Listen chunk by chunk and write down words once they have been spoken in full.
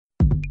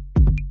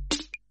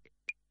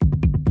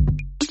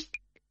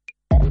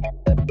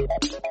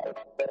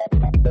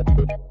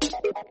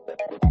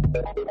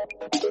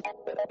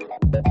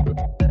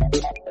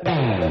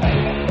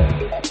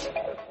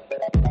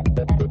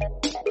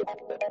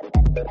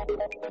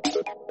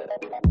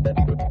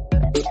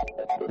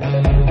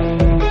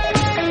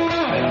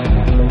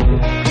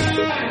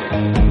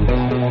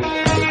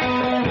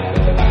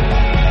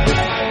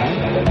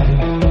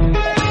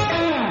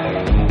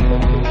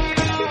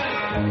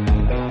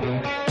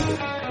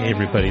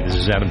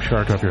This is Adam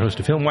Shartoff, your host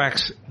of Film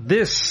Wax.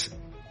 This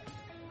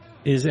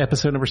is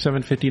episode number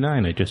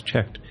 759. I just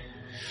checked.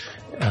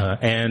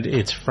 And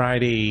it's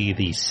Friday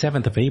the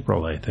 7th of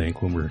April, I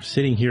think, when we're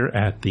sitting here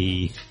at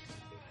the...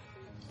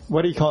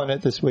 What are you calling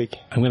it this week?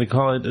 I'm going to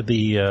call it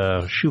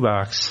the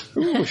shoebox.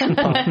 Ooh,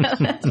 shoebox.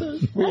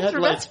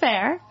 That's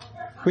fair.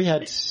 We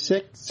had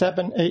 6,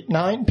 7, 8,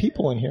 9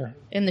 people in here.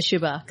 In the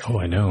shoebox. Oh,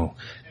 I know.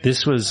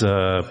 This was...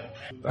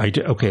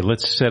 Okay,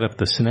 let's set up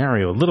the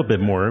scenario a little bit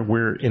more.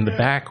 We're in the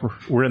back.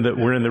 We're in the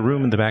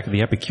room in the back of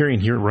the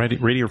Epicurean here,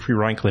 Radio Free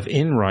Rhinecliff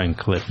in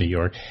Rhinecliff, New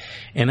York.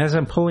 And as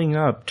I'm pulling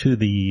up to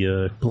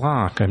the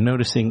block, I'm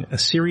noticing a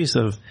series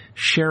of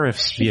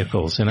sheriff's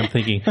vehicles, and I'm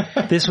thinking,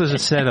 this was a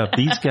setup.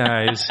 These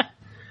guys,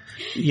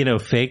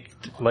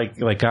 faked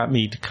like got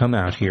me to come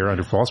out here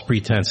under false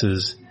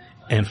pretenses,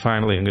 and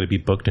finally I'm going to be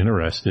booked and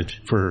arrested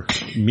for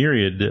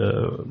myriad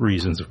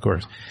reasons, of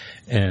course.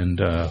 And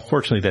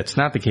fortunately, that's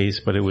not the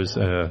case, but it was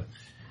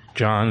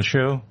John's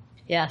show.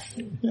 Yes.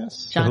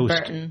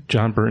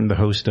 John Burton, the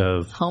host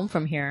of Home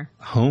From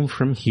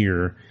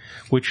Here,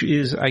 which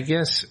is, I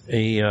guess,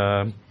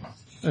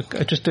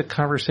 just a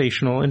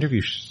conversational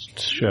interview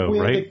show,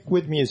 right?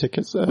 With music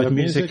as a but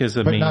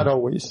main, not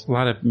always. A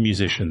lot of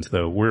musicians,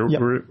 though.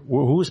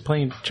 Who was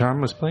playing?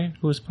 John was playing?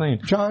 Who was playing?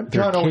 John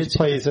always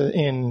plays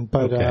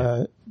but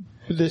okay.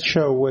 This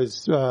show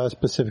was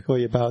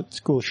specifically about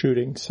school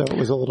shootings, so it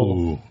was a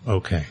little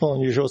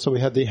unusual. So we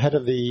had the head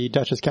of the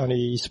Dutchess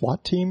County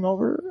SWAT team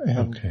over,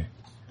 and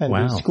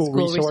the school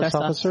resource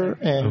officer,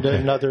 and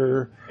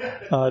another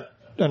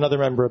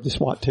member of the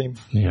SWAT team.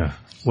 Yeah.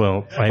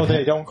 Well,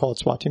 they don't call it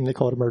SWAT team; they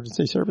call it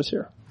emergency service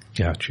here.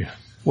 Gotcha.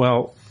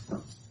 Well,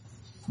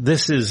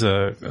 this is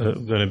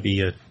going to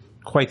be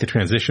quite the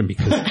transition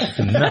because there's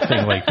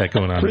nothing like that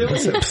going on in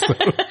this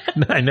episode.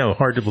 I know,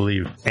 hard to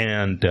believe.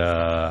 And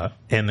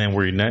then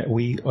we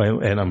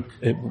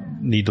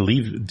need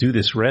to do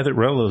this rather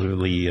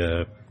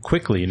relatively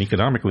quickly and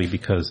economically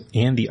because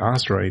Andy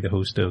Ostray, the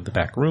host of The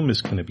Back Room,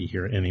 is going to be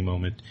here at any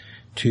moment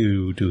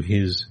to do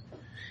his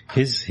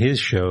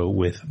show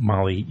with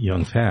Molly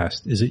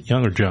Young-Fast. Is it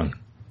Young or Jung?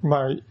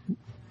 Molly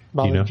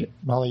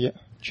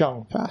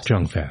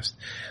Young-Fast,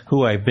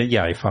 who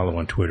I follow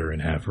on Twitter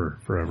and have her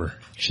forever.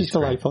 She's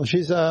delightful.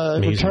 She's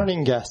a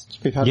returning guest.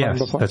 We've had one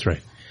before. That's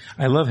right.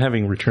 I love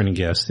having returning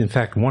guests. In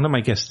fact, one of my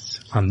guests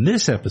on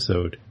this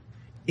episode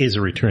is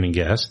a returning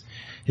guest.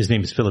 His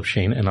name is Philip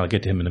Shane, and I'll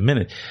get to him in a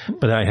minute.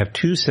 But I have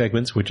 2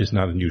 segments, which is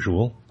not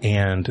unusual.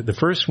 And the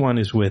first one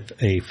is with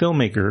a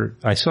filmmaker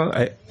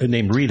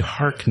named Reed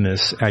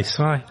Harkness. I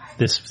saw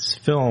this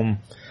film,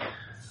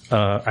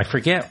 I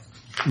forget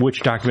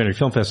which documentary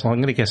film festival. I'm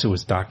going to guess it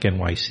was Doc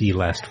NYC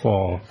last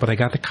fall, but I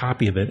got the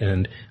copy of it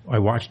and I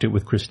watched it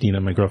with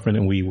Christina, my girlfriend,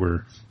 and we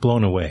were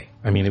blown away.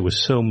 I mean, it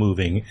was so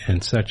moving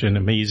and such an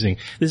amazing,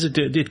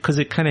 because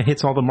it kind of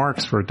hits all the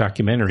marks for a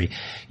documentary.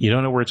 You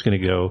don't know where it's going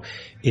to go.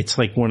 It's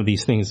like one of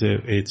these things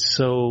that it's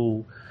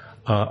so,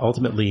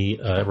 ultimately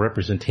a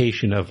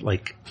representation of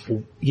what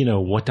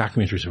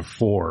documentaries are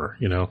for,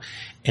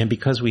 and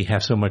because we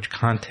have so much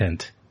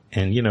content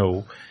and,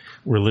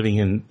 we're living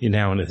in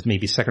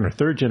maybe second or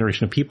third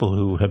generation of people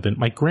who have been.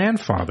 My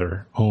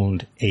grandfather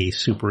owned a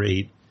Super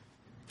 8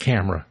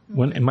 camera.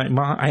 And my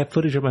mom, I have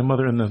footage of my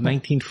mother in the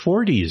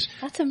 1940s.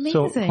 That's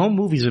amazing. So home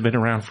movies have been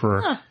around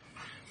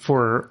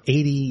for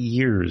 80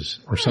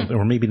 years or something,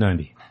 or maybe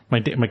 90. My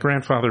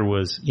grandfather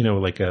was,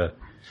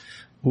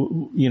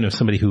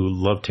 somebody who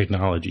loved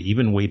technology,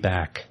 even way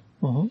back.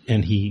 Uh-huh.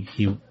 And he,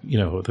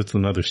 that's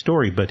another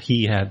story, but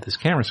he had this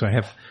camera. So I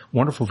have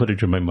wonderful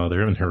footage of my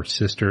mother and her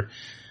sister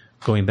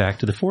going back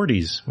to the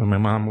 40s when my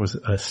mom was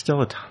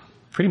still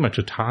pretty much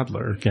a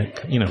toddler,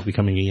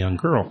 becoming a young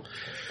girl.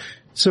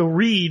 So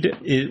Reed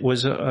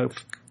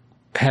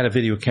had a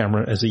video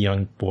camera as a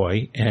young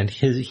boy, and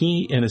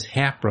he and his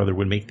half-brother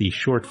would make these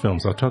short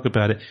films. I'll talk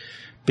about it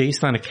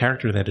based on a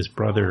character that his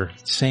brother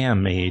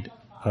Sam made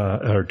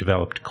or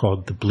developed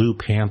called the Blue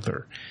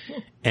Panther.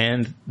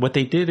 And what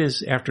they did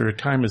is, after a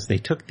time, is they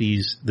took the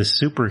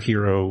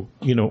superhero,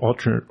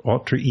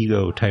 alter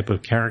ego type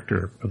of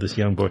character of this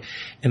young boy,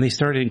 and they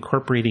started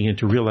incorporating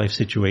into real life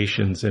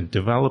situations and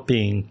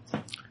developing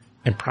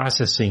and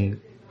processing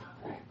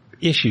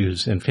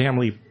issues and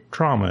family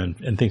trauma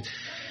and things.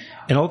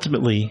 And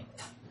ultimately,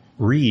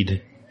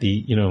 Reed,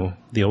 the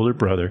older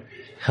brother,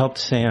 helped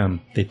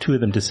Sam. The two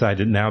of them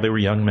decided, now they were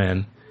young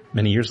men,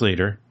 many years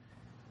later,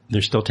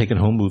 they're still taking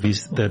home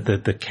movies.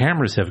 The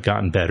cameras have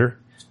gotten better.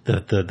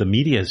 The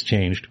media has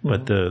changed,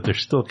 but they're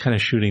still kind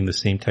of shooting the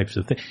same types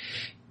of things.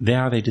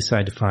 Now they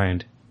decide to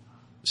find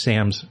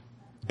Sam's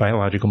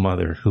biological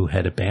mother who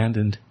had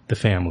abandoned the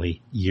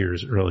family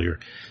years earlier.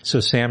 So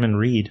Sam and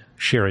Reed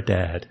share a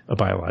dad, a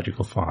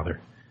biological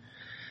father.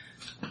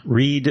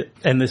 Reed,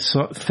 and this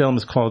film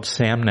is called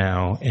Sam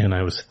Now, and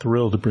I was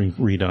thrilled to bring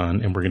Reed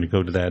on, and we're going to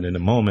go to that in a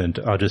moment.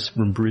 I'll just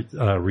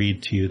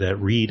read to you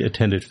that Reed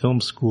attended film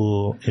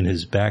school in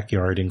his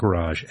backyard and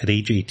garage. At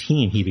age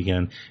 18, he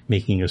began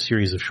making a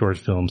series of short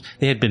films.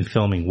 They had been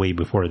filming way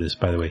before this,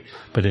 by the way,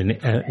 but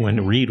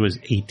when Reed was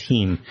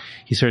 18,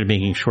 he started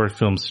making short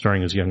films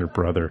starring his younger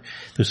brother.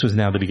 This was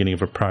now the beginning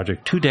of a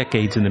project 2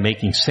 decades in the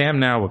making. Sam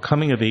Now, a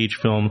coming-of-age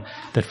film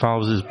that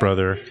follows his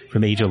brother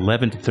from age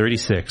 11 to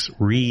 36.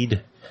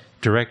 Reed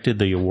directed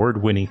the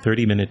award-winning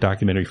 30-minute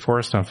documentary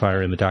Forest on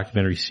Fire and the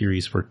documentary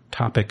series for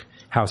Topic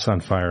House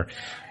on Fire.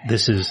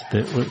 This is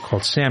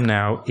called Sam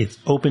Now. It's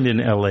opened in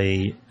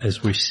L.A.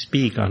 as we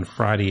speak on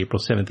Friday,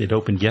 April 7th. It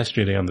opened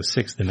yesterday on the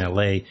 6th in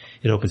L.A.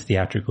 It opens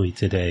theatrically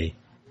today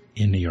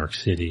in New York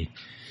City.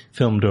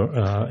 Filmed,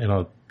 and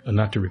I'll,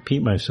 not to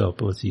repeat myself,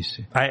 but let's see.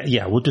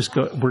 We'll just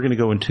go, we're going to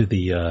go into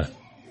the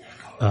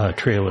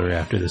trailer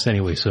after this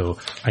anyway, so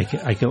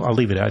I'll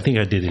leave it. I think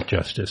I did it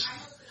justice.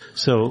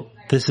 So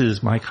this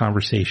is my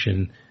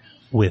conversation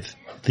with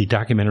the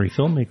documentary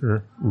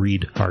filmmaker,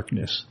 Reed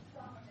Harkness.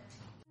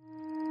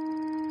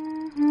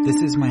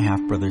 This is my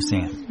half-brother,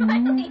 Sam.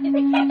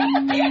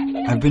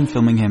 I've been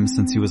filming him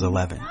since he was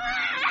 11. Oh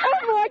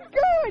my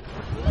God!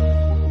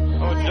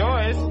 Oh,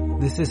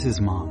 Joyce! This is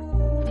his mom.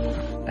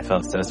 I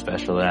felt so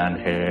special around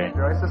her.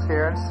 Joyce is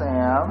here and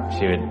Sam.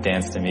 She would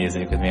dance to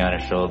music with me on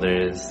her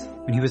shoulders.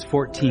 When he was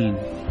 14,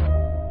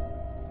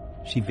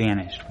 she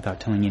vanished without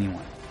telling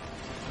anyone.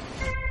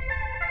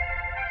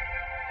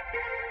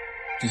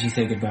 Did you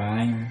say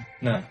goodbye? Or?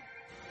 No,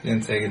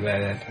 didn't say goodbye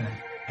that time.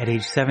 At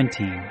age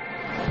 17,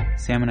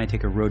 Sam and I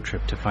take a road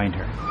trip to find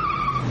her.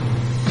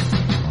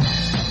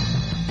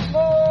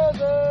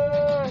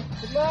 Mother!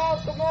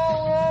 Come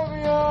on, wherever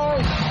you are!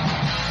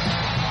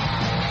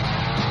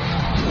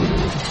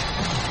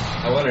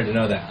 I want her to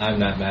know that I'm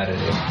not mad at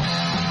her.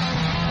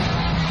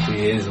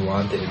 She is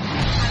wanted.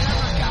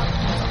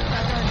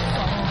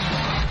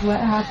 What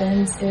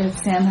happens if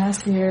Sam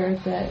has to hear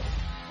that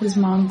his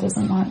mom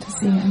doesn't want to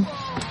see him?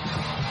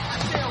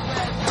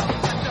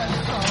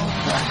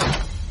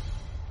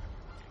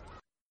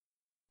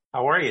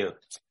 How are you?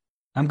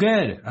 I'm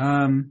good.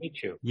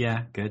 Meet you.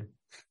 Yeah, good.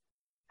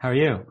 How are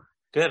you?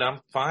 Good.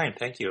 I'm fine.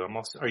 Thank you.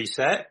 Are you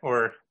set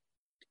or?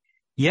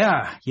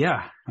 Yeah,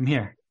 I'm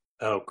here.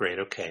 Oh, great.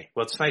 Okay.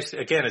 Well, it's nice.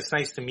 Again, it's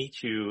nice to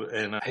meet you.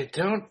 And I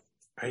don't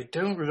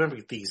remember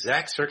the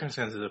exact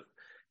circumstances of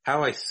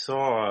how I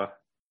saw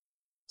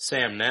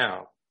Sam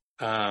Now.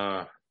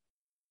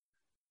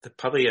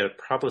 Probably a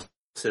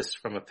publicist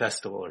from a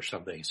festival or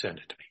something sent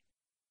it to me.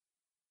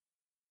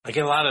 I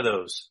get a lot of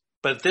those.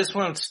 But this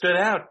one stood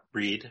out,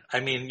 Reed. I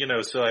mean,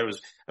 so I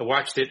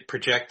watched it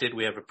projected.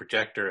 We have a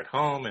projector at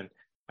home and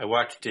I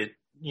watched it,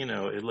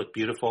 it looked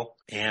beautiful.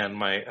 And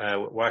I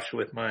watched it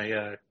with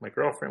my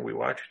girlfriend. We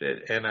watched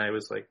it and I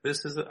was like,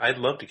 I'd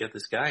love to get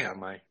this guy on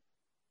my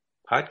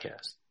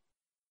podcast.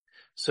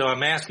 So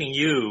I'm asking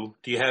you,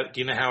 do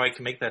you know how I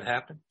can make that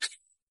happen?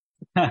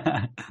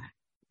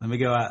 Let me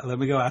go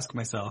ask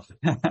myself.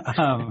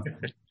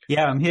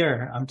 Yeah, I'm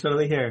here. I'm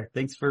totally here.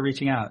 Thanks for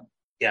reaching out.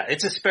 Yeah,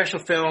 it's a special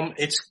film.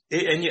 It's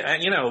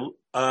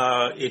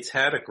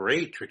had a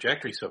great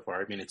trajectory so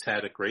far. I mean, it's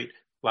had a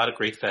lot of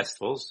great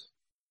festivals.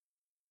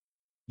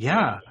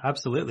 Yeah,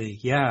 absolutely.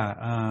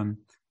 Yeah.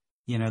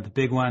 The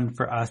big one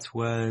for us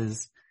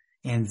was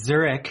in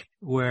Zurich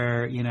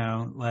where,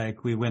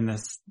 we win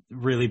this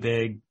really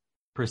big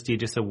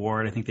prestigious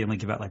award. I think they only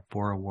give out like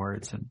 4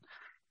 awards and,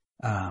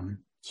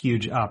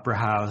 huge opera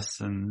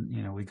house.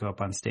 And, we go up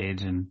on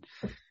stage and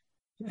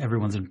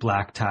everyone's in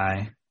black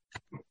tie.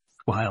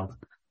 Wild.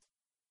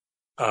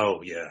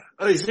 Oh, yeah.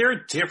 Is there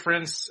a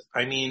difference?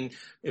 I mean,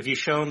 have you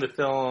shown the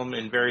film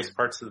in various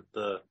parts of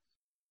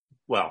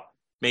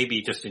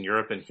maybe just in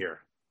Europe and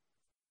here?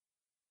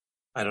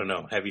 I don't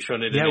know. Have you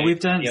shown it? Yeah, we've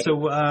done.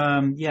 So,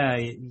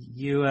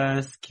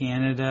 U.S.,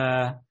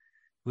 Canada.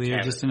 We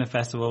were just in a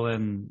festival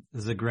in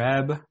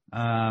Zagreb,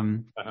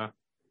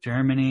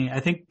 Germany.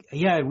 I think,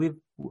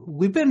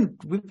 we've been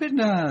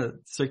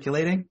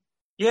circulating.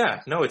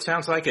 Yeah, no, it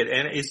sounds like it.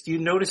 And do you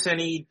notice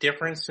any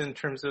difference in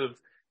terms of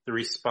the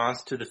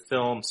response to the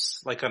films,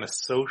 like on a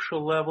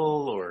social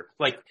level or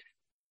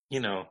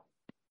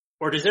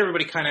or does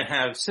everybody kind of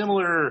have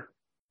similar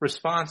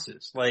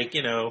responses? Like,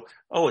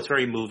 it's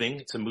very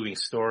moving. It's a moving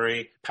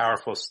story,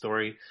 powerful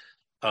story,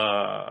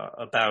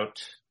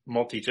 about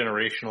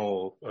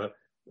multi-generational,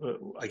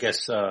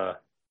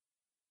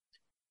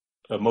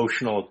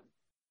 emotional,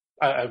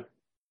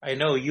 I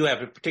know you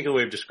have a particular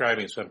way of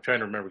describing it, so I'm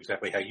trying to remember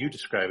exactly how you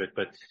describe it,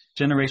 but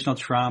generational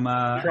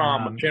trauma,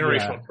 trauma,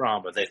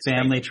 that's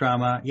family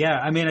trauma. Yeah.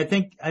 I mean, I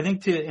think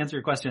to answer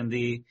your question,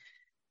 the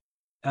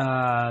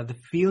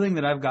feeling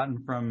that I've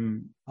gotten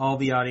from all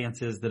the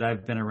audiences that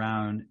I've been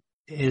around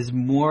is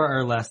more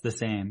or less the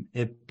same.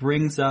 It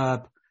brings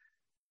up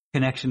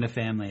connection to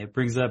family. It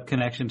brings up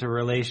connection to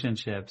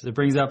relationships. It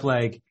brings up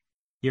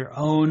your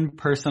own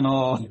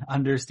personal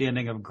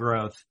understanding of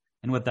growth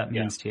and what that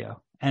means to you.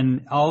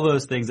 And all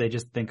those things I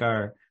just think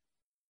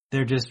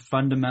they're just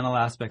fundamental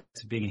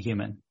aspects of being a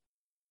human.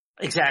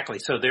 Exactly.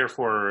 So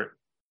therefore,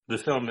 the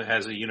film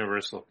has a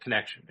universal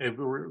connection. It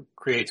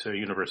creates a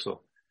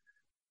universal,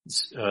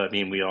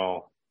 we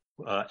all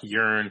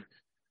yearn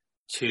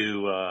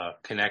to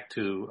connect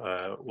to,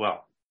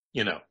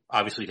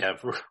 obviously to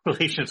have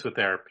relations with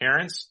our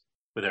parents,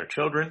 with our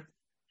children.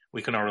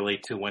 We can all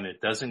relate to when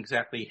it doesn't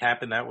exactly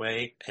happen that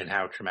way and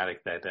how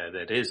traumatic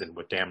that is and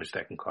what damage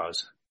that can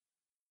cause.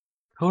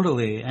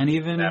 Totally. And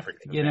even if,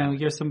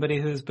 you're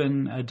somebody who's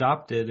been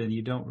adopted and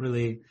you don't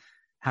really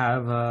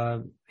have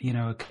a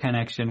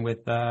connection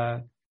with,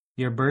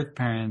 your birth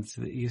parents,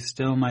 you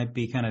still might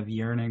be kind of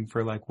yearning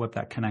for like what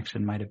that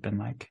connection might have been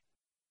like.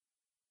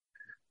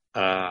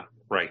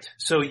 Right.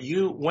 So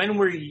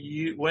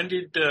when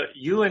did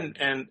you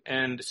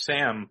and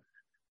Sam,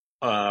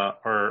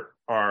 are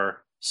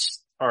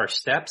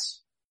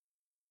steps?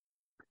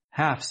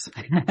 Halves.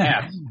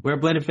 We're a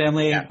blended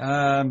family.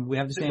 Yeah. We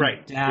have the same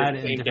dad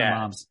and different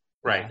moms.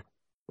 Right. Yeah.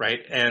 Right.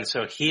 And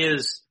so he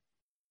is,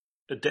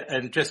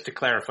 and just to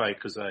clarify,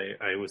 because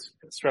I was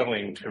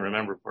struggling to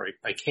remember before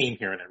I came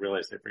here and I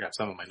realized I forgot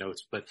some of my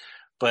notes, but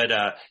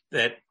that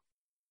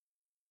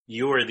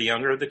you are the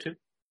younger of the two?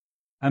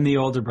 I'm the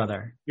older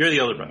brother. You're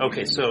the older brother.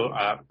 Okay. So,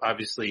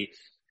 obviously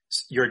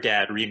your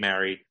dad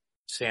remarried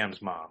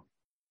Sam's mom.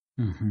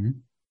 Mm-hmm.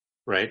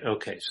 Right.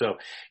 Okay. So,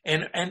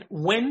 and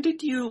when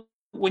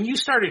you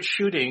started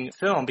shooting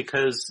film,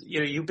 because,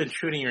 you've been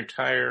shooting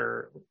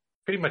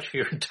pretty much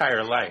your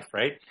entire life,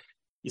 right?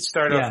 You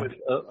start off with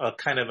a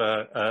kind of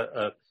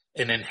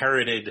an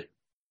inherited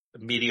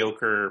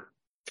mediocre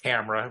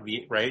camera,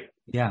 right?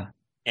 Yeah.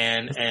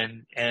 And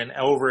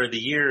over the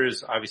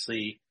years,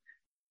 obviously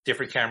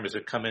different cameras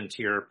have come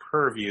into your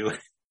purview,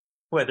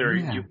 whether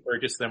you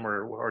purchase them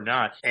or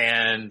not.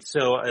 And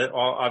so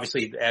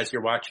obviously as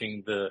you're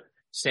watching the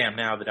Sam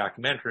Now, the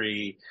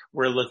documentary,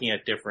 we're looking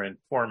at different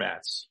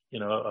formats,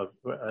 of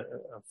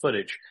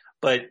footage,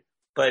 but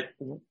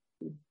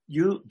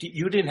you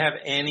didn't have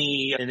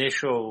any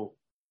initial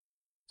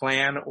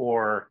plan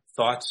or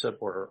thoughts of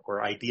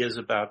or ideas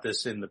about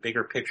this in the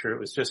bigger picture. It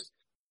was just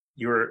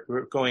you were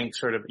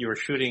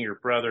shooting your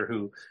brother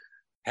who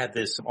had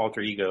this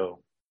alter ego,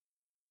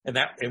 and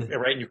right,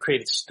 and you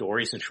created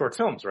stories and short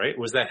films, right?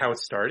 Was that how it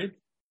started?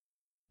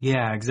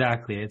 Yeah,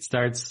 exactly. It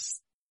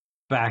starts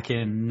back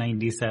in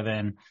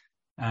 97.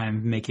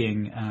 I'm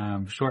making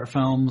short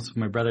films.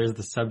 My brother is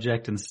the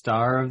subject and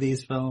star of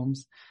these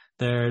films.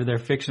 They're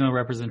fictional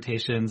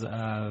representations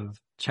of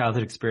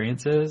childhood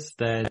experiences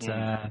that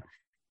I'm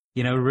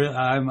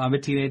a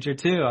teenager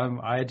too.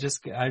 I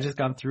just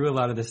gone through a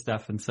lot of this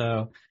stuff, and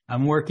so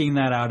I'm working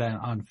that out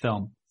on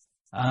film.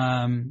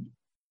 Not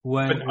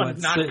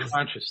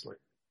consciously.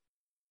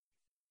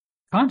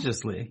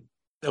 Consciously.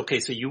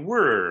 Okay, so you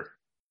were.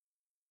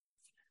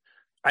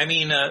 I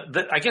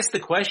guess the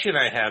question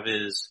I have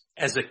is,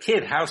 as a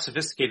kid, how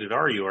sophisticated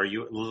are you? Are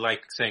you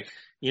like saying,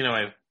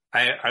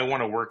 I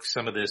want to work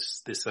some of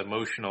this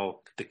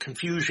emotional, the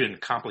confusion,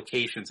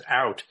 complications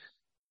out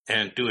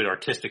and do it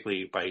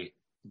artistically by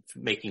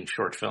making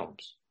short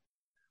films?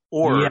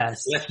 Or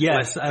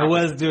yes, I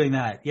was doing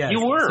that. Yes.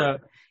 You were. So,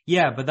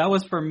 but that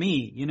was for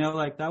me,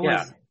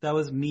 that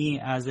was me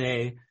as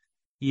a,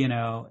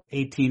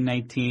 18,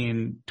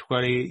 19,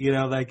 20,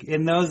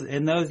 in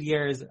those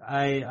years,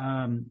 I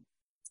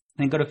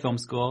didn't go to film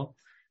school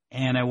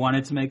and I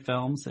wanted to make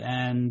films.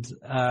 And,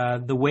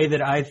 the way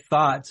that I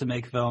thought to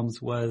make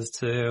films was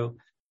to,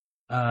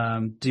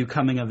 do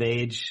coming of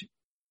age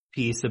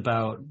piece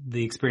about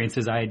the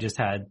experiences I had just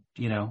had,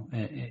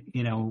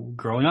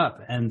 growing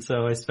up. And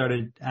so I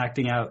started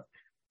acting out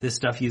this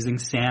stuff using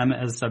Sam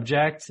as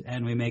subject,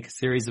 and we make a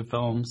series of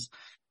films.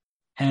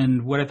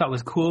 And what I thought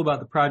was cool about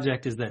the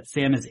project is that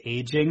Sam is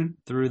aging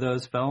through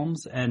those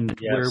films, and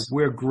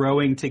we're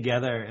growing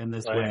together in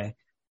this way.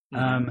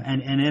 Mm-hmm.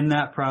 And in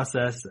that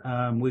process,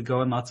 we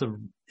go on lots of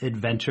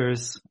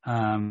adventures,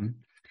 and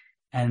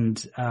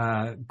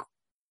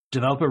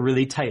develop a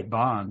really tight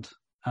bond.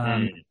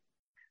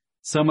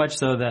 So much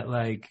so that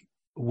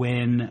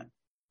when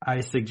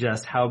I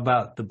suggest, how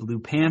about the Blue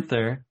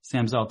Panther,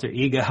 Sam's alter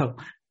ego,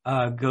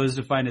 goes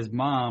to find his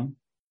mom,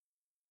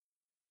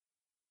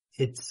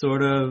 it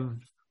sort of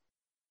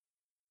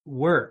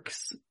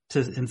works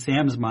in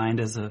Sam's mind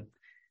as a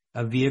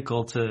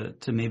vehicle to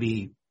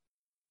maybe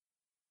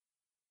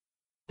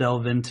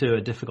delve into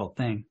a difficult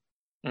thing.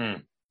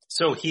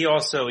 So he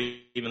also,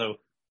 even though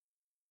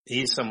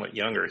he's somewhat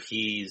younger,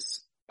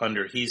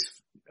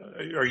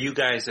 are you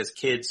guys as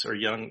kids or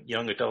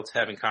young adults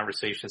having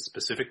conversations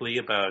specifically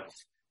about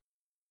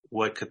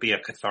what could be a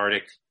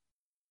cathartic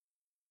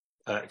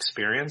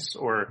experience?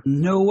 Or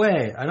no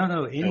way. I don't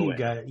know any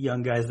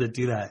young guys that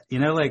do that.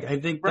 I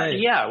think right,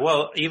 yeah.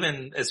 Well,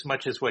 even as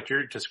much as what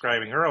you're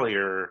describing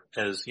earlier,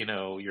 as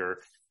you're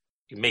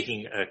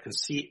making a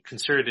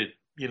concerted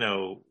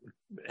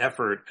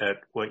effort at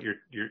what you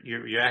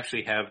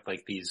actually have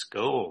these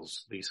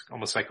goals, these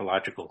almost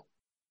psychological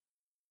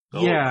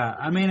Yeah.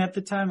 I mean, at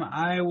the time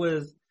I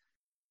was,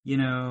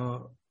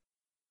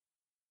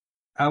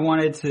 I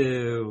wanted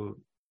to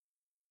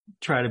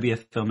try to be a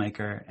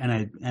filmmaker,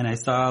 and I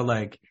saw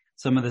like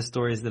some of the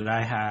stories that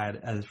I had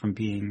as from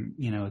being,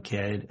 a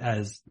kid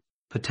as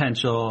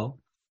potential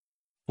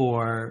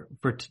for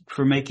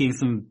making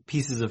some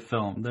pieces of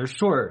film. They're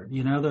short,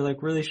 they're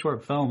like really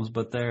short films,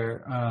 but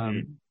they're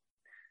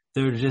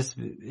just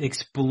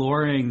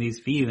exploring these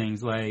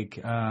feelings like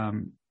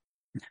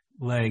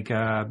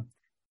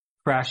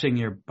crashing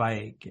your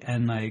bike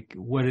and like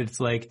what it's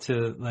like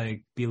to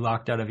like be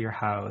locked out of your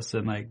house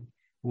and like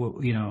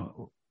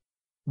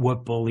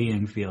what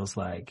bullying feels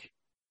like,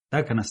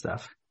 that kind of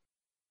stuff.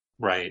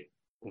 Right.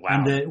 Wow.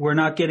 And that we're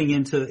not getting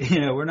into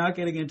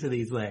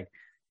these like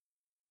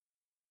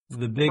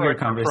the bigger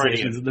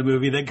conversations of the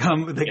movie that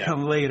come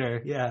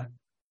later. Yeah.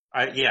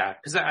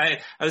 Cause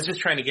I was just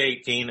trying to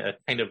gain a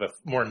kind of a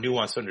more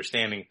nuanced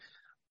understanding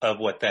of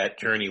what that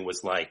journey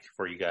was like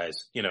for you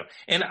guys,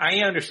 and I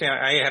understand,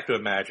 I have to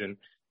imagine,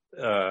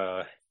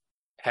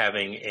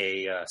 having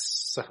a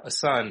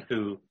son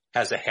who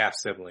has a half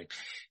sibling.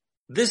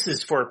 This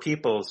is for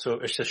people, so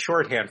it's a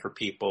shorthand for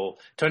people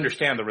to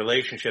understand the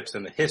relationships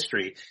and the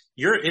history.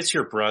 It's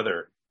your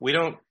brother.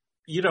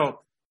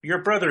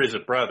 Your brother is a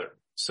brother.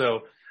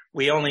 So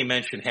we only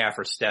mention half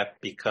or step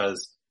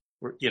because,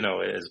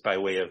 as by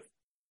way of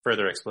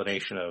further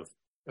explanation of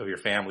your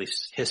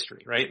family's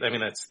history, right? I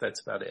mean, that's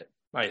about it.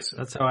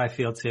 That's how I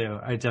feel too.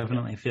 I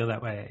definitely feel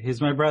that way. He's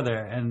my brother.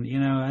 And,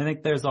 I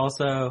think there's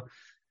also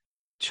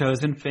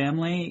chosen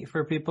family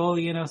for people,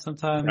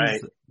 sometimes right.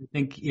 I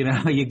think,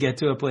 you get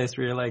to a place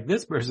where you're like,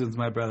 this person's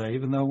my brother,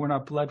 even though we're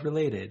not blood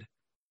related.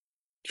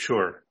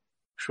 Sure.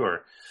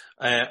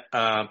 At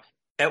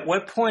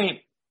what point,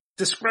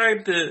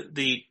 describe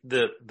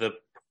the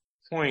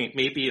point,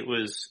 maybe it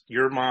was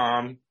your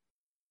mom,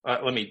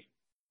 let me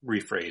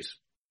rephrase,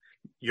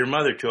 your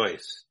mother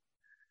Joyce,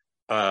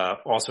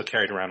 also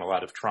carried around a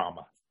lot of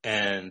trauma.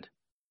 And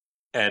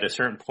at a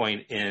certain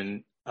point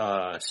in,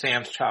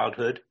 Sam's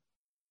childhood,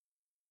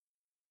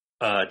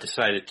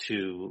 decided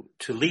to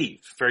leave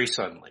very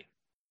suddenly.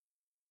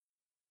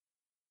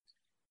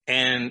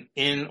 And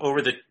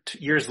over the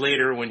years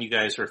later, when you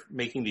guys are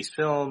making these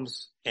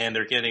films and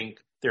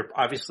they're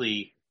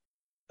obviously,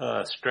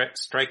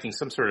 striking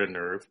some sort of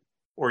nerve,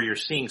 or you're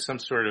seeing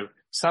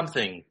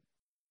something,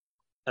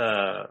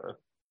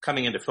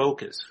 coming into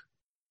focus,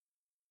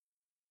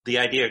 the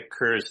idea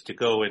occurs to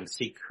go and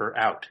seek her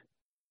out.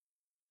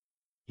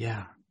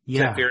 Yeah. Is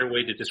that a fair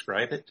way to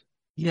describe it?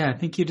 Yeah, I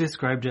think you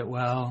described it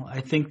well.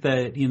 I think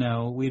that,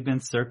 we've been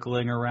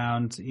circling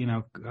around,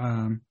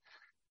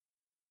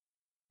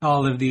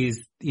 all of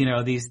these,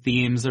 these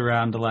themes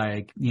around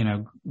like,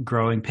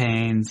 growing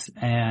pains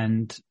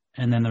and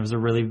then there was a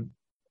really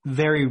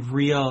very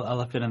real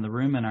elephant in the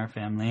room in our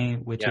family,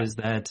 which is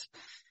that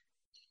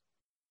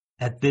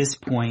at this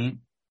point,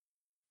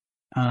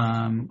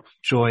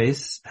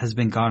 Joyce has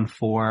been gone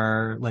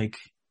for like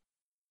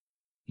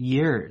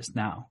years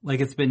now.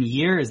 Like it's been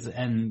years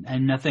and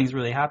nothing's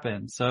really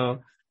happened.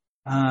 So,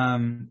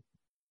 I'm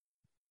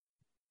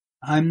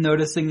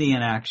noticing the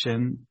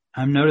inaction.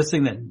 I'm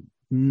noticing that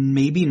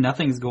maybe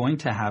nothing's going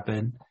to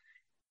happen.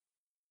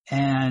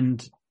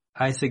 And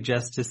I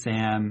suggest to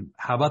Sam,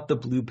 how about the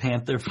Blue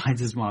Panther finds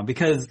his mom?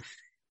 Because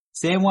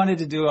Sam wanted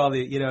to do all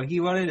the,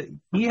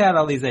 he had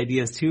all these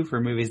ideas too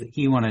for movies that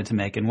he wanted to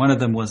make. And one of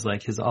them was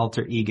like his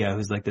alter ego,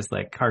 who's like this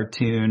like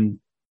cartoon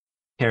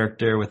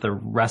character with a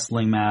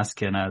wrestling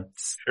mask and a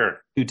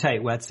too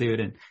tight wetsuit.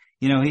 And,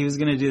 he was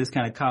going to do this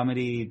kind of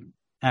comedy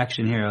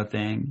action hero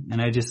thing. And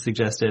I just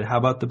suggested, how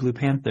about the Blue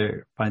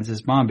Panther finds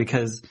his mom?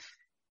 Because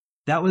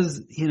that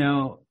was,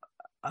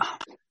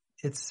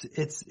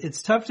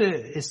 it's tough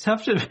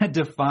to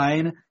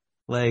define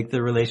like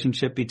the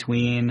relationship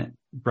between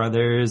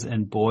brothers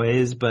and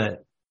boys,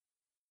 but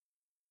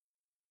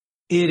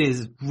it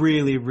is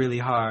really, really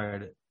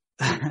hard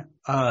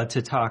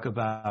to talk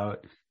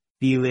about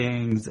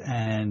feelings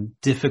and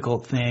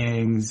difficult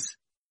things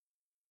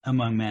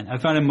among men. I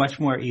found it much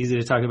more easy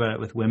to talk about it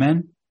with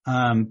women.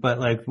 But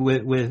like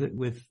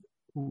with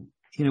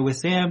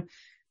Sam,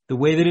 the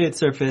way that it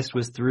surfaced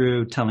was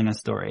through telling a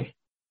story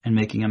and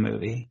making a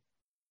movie.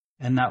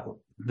 And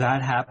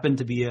that happened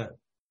to be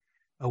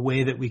a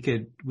way that we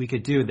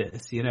could do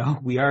this.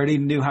 We already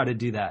knew how to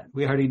do that.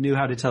 We already knew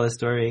how to tell a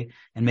story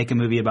and make a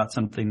movie about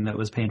something that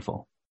was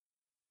painful.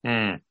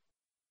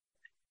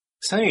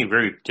 Something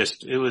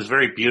it was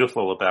very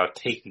beautiful about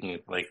taking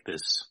like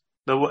this,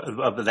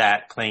 of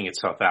that playing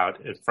itself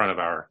out in front of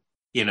our,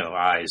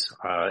 eyes,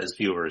 as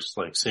viewers,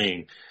 like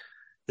seeing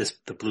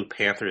the Blue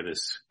Panther,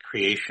 this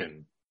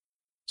creation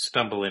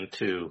stumble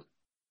into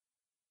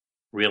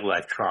real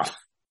life trauma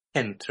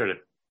and sort of,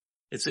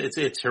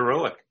 it's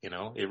heroic,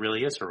 it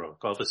really is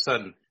heroic. All of a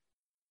sudden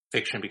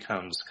fiction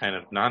becomes kind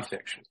of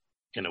nonfiction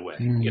in a way,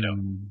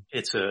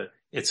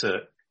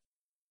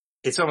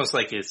 it's almost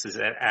like it's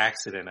an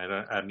accident.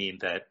 I mean,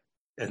 that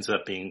ends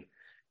up being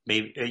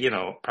maybe,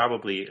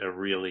 probably a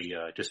really,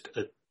 just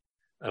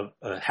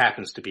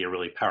happens to be a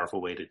really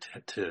powerful way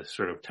to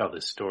sort of tell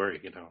this story,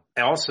 you know.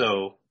 And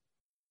also,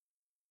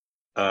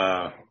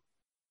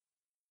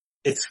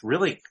 it's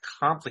really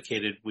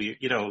complicated.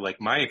 Like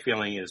my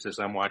feeling is, as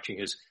I'm watching,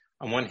 is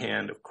on one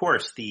hand, of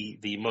course,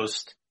 the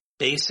most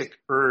basic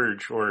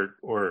urge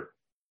or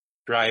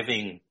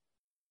driving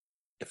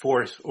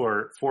force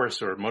or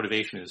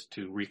motivation is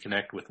to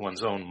reconnect with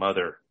one's own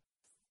mother.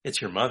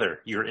 It's your mother.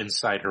 You're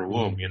inside her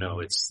womb. You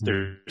know,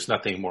 there's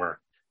nothing more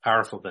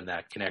powerful than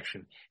that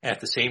connection. At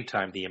the same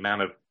time, the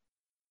amount of,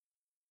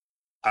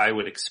 I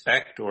would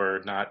expect or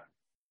not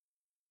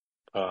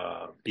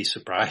be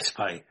surprised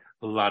by,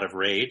 a lot of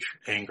rage,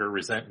 anger,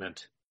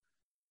 resentment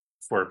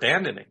for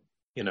abandoning,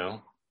 you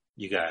know,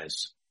 you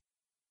guys.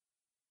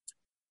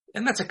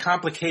 And that's a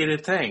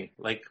complicated thing.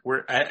 Like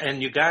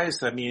and you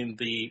guys, I mean,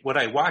 what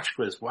I watched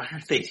was, why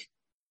aren't they,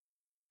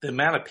 the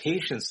amount of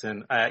patience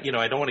and, I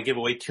don't want to give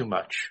away too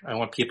much. I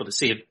want people to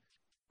see it.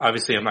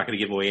 Obviously, I'm not going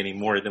to give away any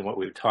more than what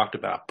we've talked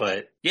about,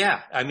 but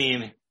yeah, I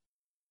mean,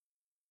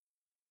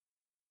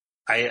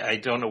 I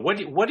don't know.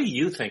 What do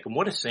you think? And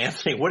what does Sam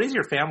think? What does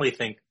your family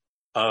think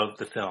of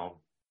the film?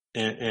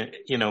 And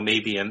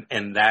maybe, and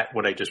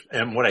what I just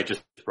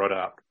brought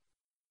up.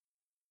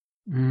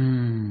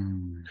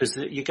 Cause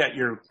you got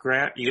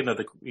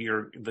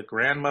the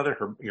grandmother,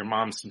 your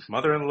mom's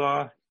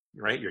mother-in-law,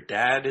 right? Your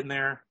dad in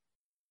there.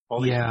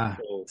 All these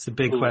people it's a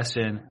big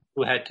question.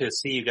 Who had to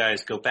see you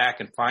guys go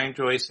back and find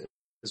Joyce,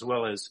 as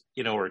well as,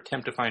 or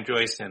attempt to find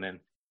Joyce, and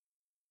then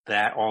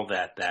that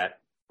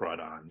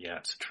brought on. Yeah,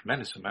 it's a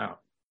tremendous amount.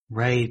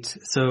 Right.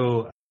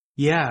 So,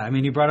 yeah, I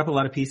mean, you brought up a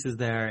lot of pieces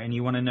there, and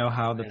you want to know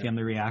how the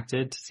family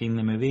reacted to seeing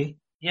the movie?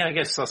 Yeah, I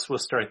guess we'll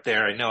start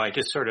there. I know I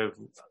just sort of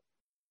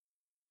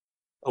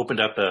opened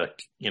up the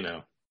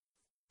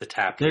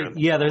tap here.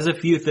 There's a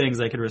few things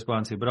I could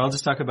respond to, but I'll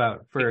just talk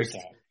about first.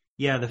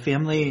 Yeah, the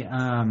family,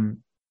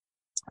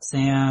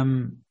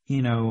 Sam,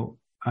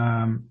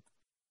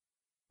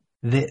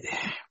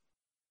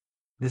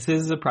 this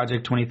is a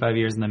project 25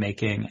 years in the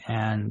making,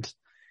 and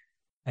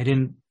I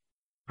didn't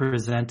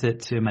present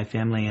it to my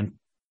family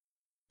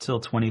until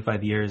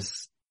 25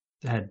 years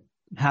had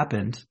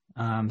happened.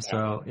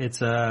 So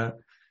it's a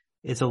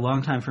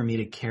long time for me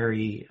to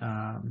carry,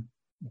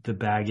 the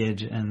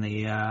baggage and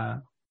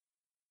the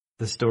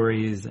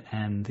stories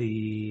and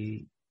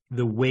the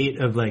weight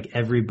of like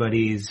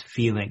everybody's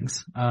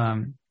feelings,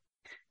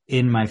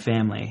 in my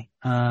family.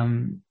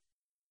 And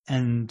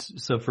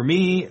so for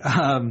me, it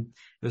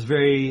was a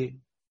very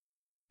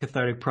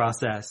cathartic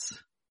process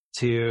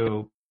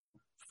to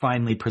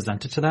finally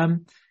present it to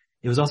them.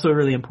 It was also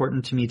really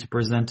important to me to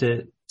present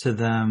it to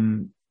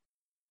them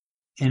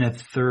in a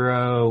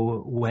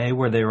thorough way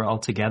where they were all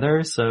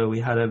together. So we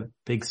had a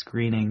big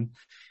screening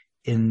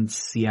in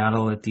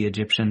Seattle at the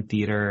Egyptian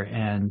Theater,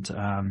 and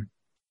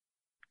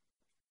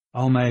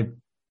all my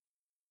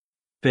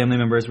family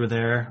members were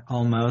there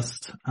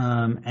almost,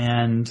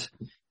 and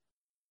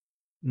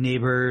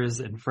neighbors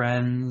and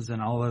friends and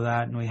all of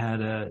that. And we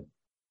had a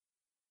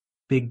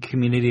big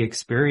community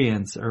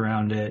experience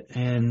around it.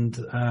 And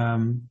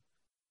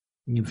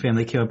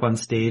family came up on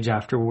stage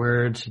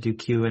afterward to do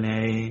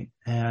Q&A.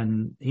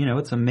 And,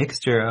 it's a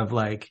mixture of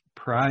like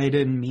pride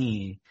in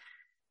me,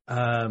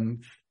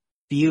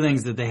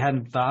 feelings that they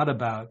hadn't thought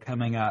about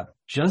coming up,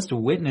 just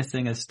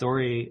witnessing a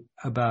story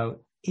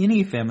about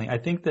any family. I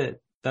think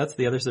that's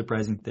the other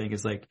surprising thing,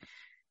 is like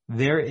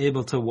they're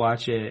able to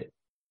watch it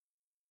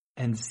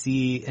and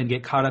see and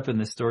get caught up in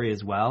the story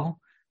as well,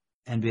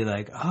 and be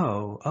like,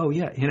 oh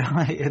yeah,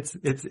 it's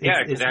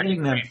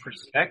hitting them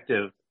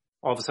perspective.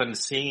 All of a sudden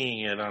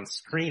seeing it on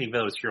screen, even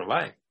though it's your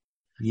life.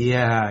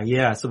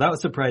 Yeah. So that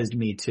surprised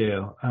me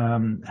too.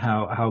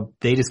 How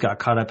they just got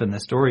caught up in the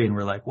story and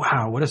were like,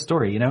 wow, what a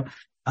story,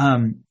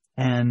 and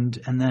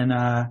then,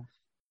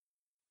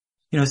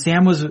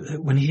 Sam was,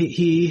 when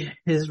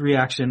his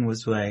reaction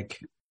was like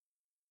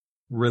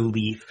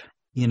relief.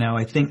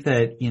 I think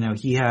that,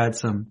 he had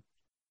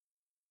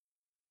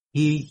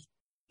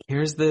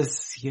here's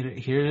this,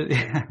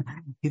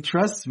 he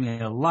trusts me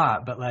a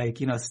lot, but like,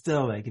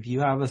 still, like, if you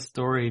have a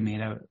story,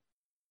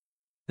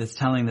 that's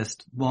telling this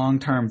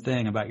long-term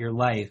thing about your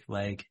life,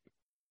 like,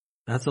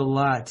 that's a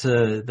lot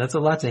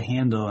to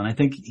handle. And I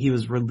think he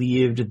was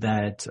relieved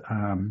that,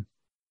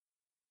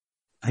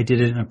 I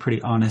did it in a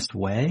pretty honest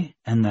way,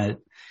 and that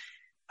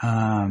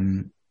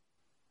in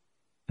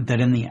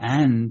the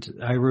end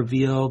I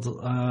revealed,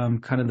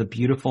 kind of the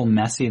beautiful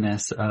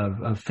messiness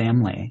of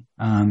family.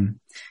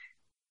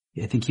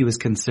 I think he was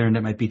concerned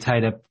it might be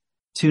tied up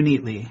too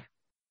neatly.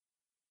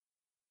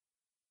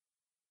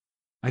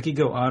 I could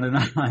go on and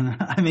on.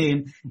 I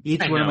mean,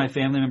 each one of my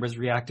family members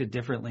reacted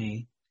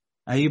differently.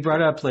 You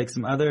brought up like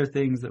some other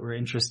things that were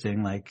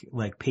interesting,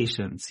 like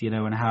patience,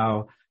 and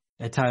how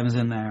at times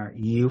in there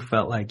you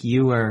felt like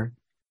you were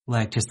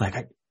like, just like,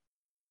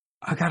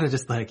 I gotta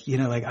just like,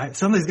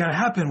 something's gotta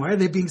happen. Why are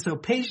they being so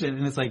patient?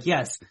 And it's like,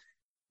 yes,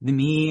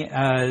 me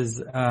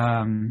as,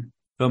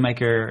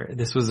 filmmaker,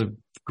 this was a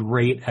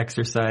great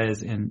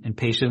exercise in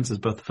patience as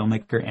both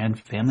filmmaker and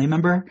family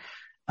member.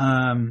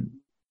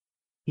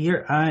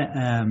 Here I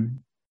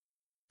am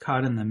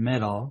caught in the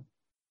middle,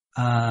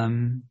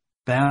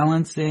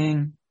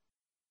 balancing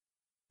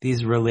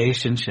these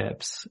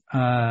relationships.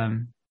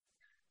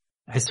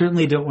 I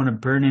certainly don't want to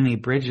burn any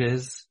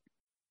bridges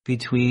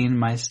between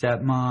my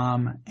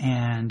stepmom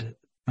and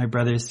my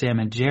brothers Sam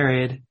and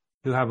Jared,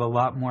 who have a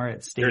lot more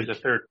at stake. There's a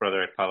third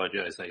brother. I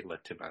apologize. I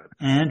left him out.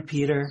 And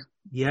Peter.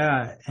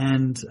 Yeah.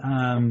 And,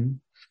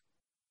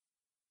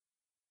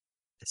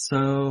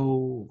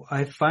 so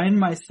I find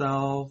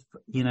myself,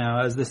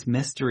 as this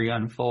mystery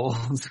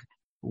unfolds,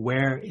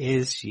 where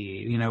is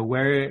she?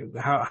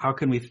 How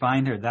can we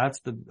find her? That's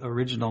the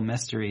original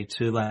mystery,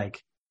 to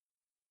like,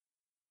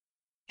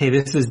 hey,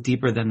 this is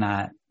deeper than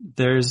that.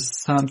 There's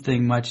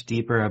something much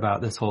deeper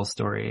about this whole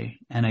story.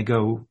 And I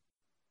go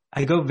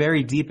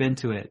very deep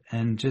into it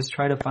and just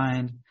try to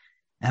find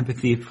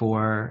empathy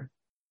for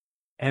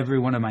every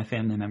one of my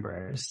family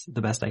members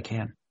the best I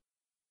can.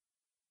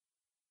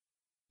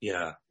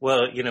 Yeah.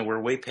 Well,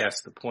 we're way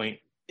past the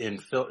point in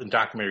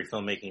documentary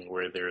filmmaking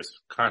where there's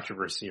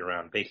controversy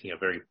around making a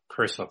very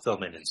personal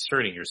film and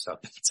inserting yourself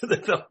into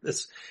the film.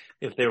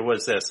 If there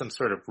was some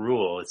sort of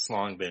rule, it's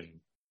long been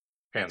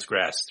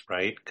transgressed,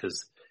 right?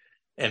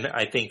 And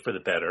I think for the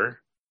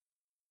better.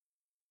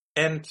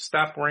 And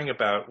stop worrying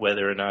about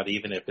whether or not,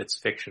 even if it's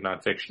fiction,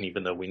 nonfiction,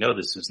 even though we know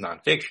this is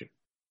nonfiction,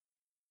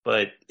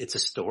 but it's a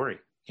story,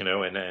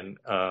 and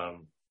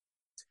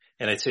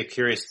I'd say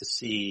curious to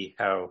see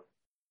how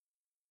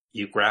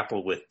you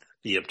grapple with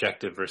the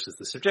objective versus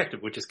the subjective,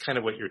 which is kind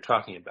of what you're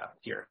talking about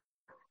here.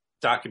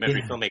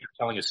 Documentary filmmaker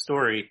telling a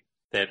story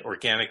that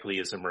organically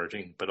is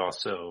emerging, but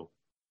also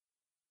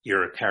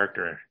you're a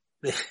character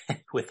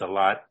with a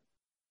lot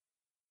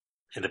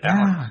in the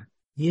balance.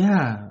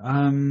 Yeah.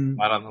 A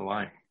lot on the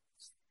line.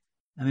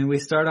 I mean, we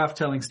start off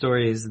telling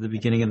stories at the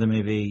beginning of the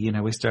movie.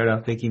 We start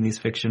off making these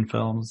fiction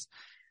films.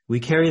 We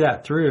carry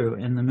that through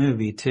in the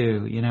movie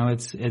too.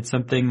 It's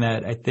something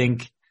that I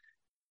think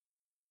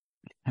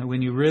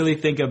when you really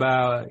think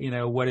about,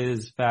 what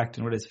is fact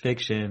and what is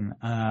fiction,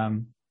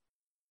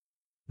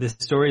 the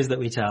stories that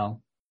we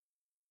tell,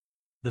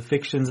 the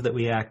fictions that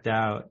we act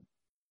out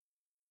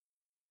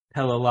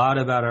tell a lot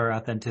about our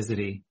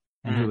authenticity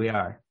and who we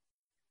are.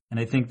 And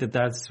I think that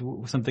that's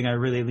something I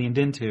really leaned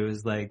into,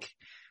 is like,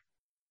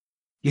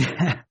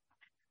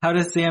 how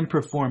does Sam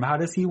perform? How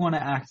does he want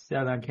to act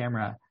out on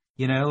camera?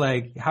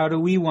 How do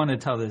we want to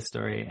tell this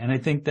story? And I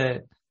think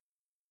that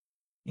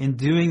in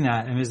doing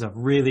that, it's a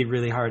really,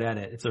 really hard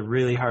edit. It's a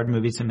really hard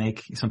movie to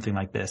make something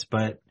like this,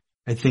 but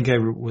I think I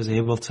was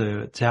able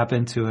to tap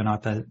into an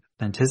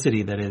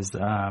authenticity that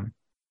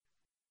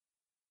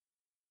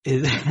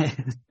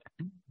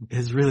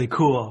is really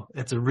cool.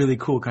 It's a really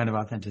cool kind of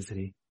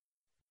authenticity.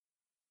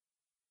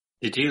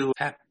 Did you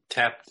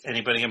tap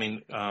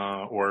anybody?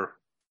 Or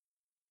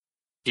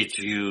did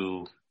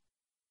you,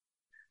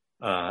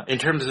 in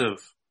terms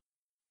of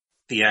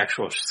the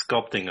actual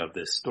sculpting of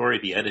this story,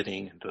 the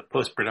editing and the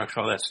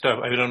post-production, all that stuff,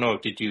 I don't know,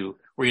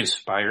 were you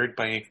inspired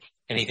by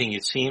anything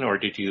you'd seen, or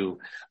did you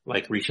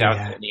reach out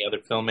to any other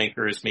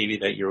filmmakers maybe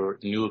that you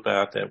knew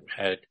about that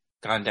had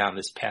gone down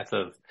this path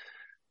of,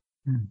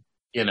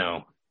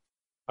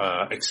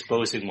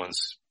 exposing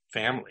one's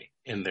family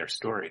in their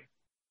story?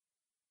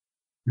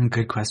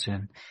 Good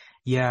question.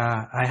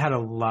 Yeah, I had a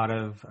lot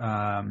of,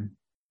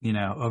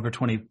 over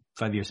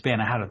 25 year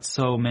span, I had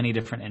so many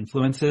different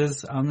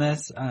influences on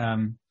this.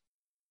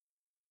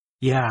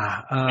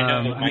 Michael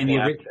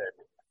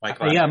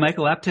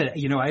Apted,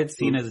 I had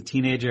seen as a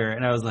teenager,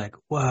 and I was like,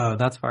 whoa,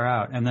 that's far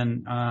out. And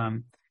then,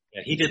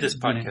 he did this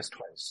podcast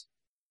twice.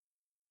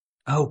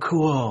 Oh,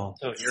 cool.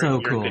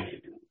 So cool.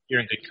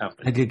 You're in good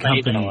company. A good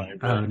company.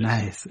 Oh,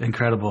 nice.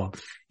 Incredible.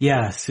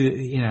 Yeah. So,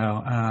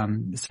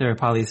 Sarah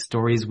Polly's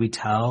Stories We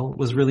Tell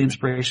was really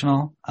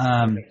inspirational.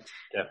 Definitely.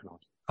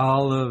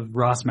 All of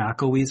Ross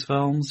McElwee's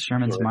films,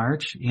 Sherman's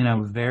March,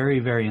 very,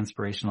 very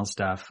inspirational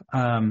stuff.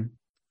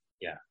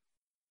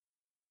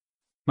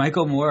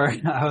 Michael Moore,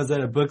 I was at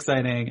a book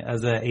signing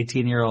as a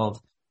 18-year-old,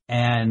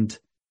 and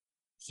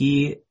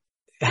he's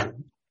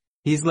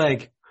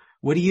like,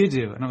 what do you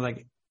do? And I'm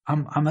like,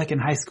 I'm like in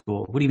high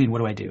school. What do you mean? What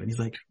do I do? And he's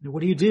like,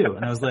 what do you do?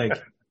 And I was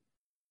like,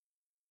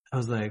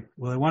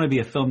 well, I want to be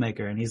a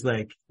filmmaker. And he's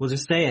like, well,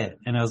 just say it.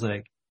 And I was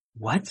like,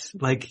 what?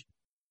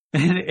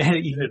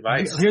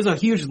 Advice. Here's a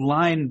huge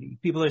line.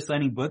 People are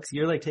signing books.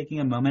 You're like taking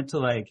a moment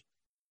to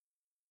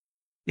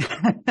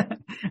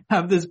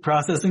have this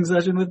processing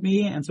session with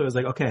me. And so I was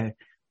like, okay,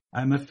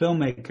 I'm a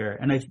filmmaker.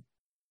 And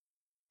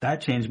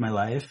that changed my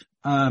life.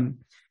 Wow.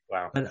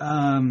 But,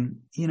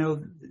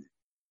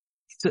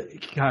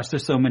 gosh,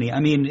 there's so many.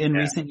 In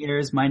recent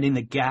years, Minding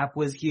the Gap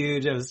was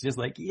huge. I was just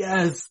like,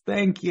 yes,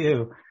 thank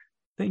you.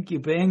 Thank you,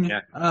 Bing.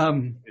 Yeah.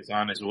 Is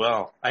on as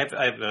well. I have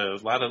a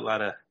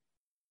lot of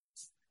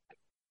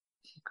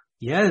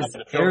yes,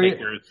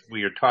 filmmakers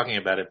we are talking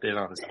about a bit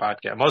on this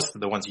podcast. Most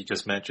of the ones you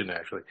just mentioned,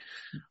 actually.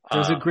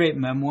 There's a great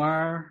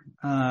memoir,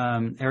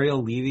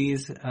 Ariel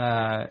Levy's,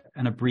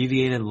 An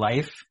Abbreviated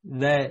Life,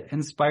 that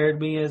inspired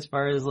me as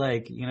far as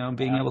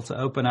being able to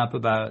open up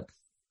about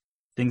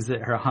things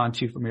that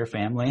haunt you from your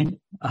family.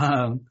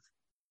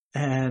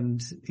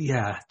 And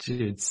yeah,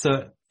 dude,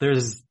 so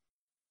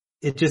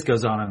it just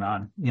goes on and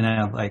on,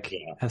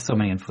 has so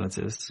many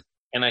influences.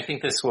 And I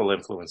think this will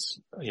influence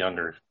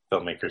younger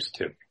filmmakers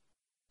too.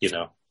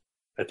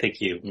 I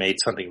think you made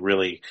something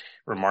really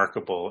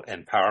remarkable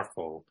and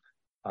powerful.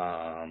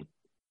 And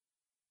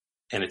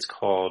it's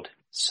called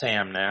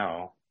Sam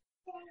Now.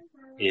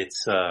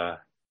 It's,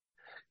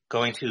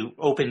 going to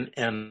open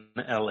in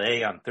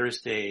LA on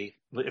Thursday.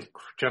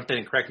 Jump in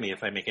and correct me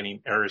if I make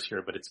any errors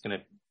here, but it's going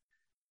to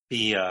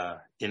be,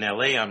 in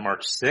LA on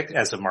March 6th,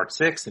 as of March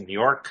 6th, in New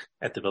York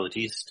at the Village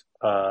East,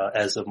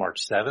 as of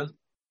March 7th.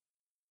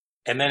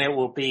 And then it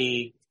will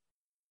be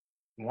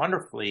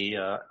wonderfully,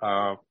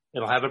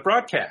 it'll have a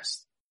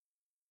broadcast.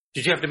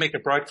 Did you have to make a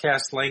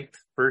broadcast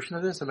length version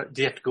of this? Do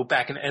you have to go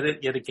back and edit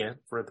yet again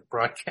for the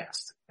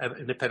broadcast at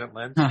Independent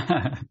Lens?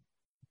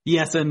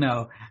 Yes and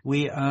no.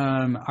 We,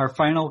 our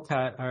final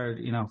cut,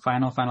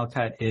 final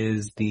cut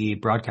is the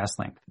broadcast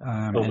length.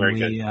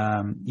 Very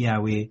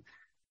good.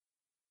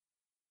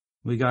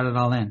 We got it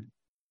all in.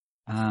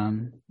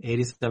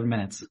 87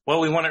 minutes.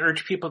 Well, we want to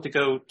urge people to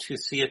go to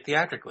see it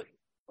theatrically.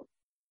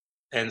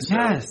 And so,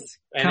 yes,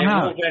 and it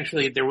will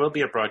eventually, there will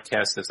be a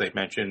broadcast, as I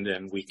mentioned,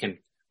 and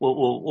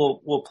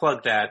we'll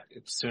plug that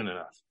soon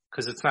enough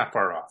because it's not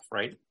far off,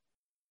 right?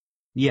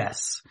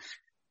 Yes.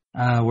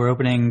 We're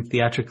opening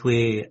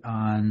theatrically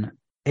on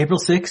April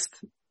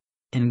 6th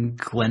in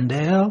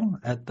Glendale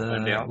at the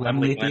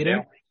Laemmle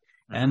Theater.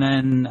 And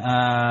then,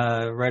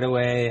 right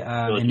away,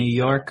 in New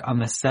York on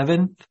the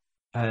 7th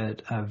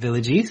at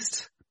Village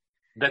East.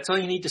 That's all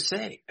you need to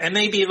say. And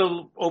maybe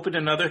it'll open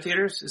in other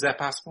theaters. Is that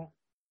possible?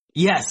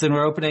 Yes. And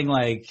we're opening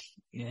like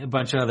a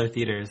bunch of other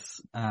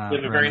theaters. We have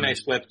a very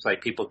nice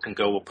website. People can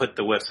go. We'll put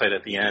the website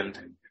at the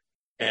end.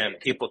 And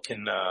people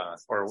can,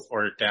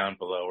 or down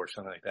below or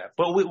something like that.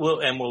 But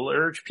we'll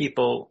urge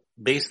people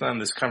based on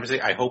this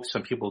conversation. I hope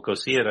some people go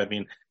see it. I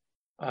mean,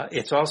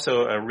 it's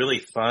also a really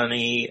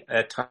funny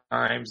at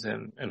times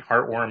and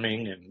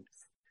heartwarming, and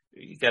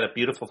you got a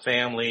beautiful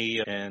family,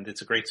 and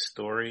it's a great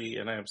story.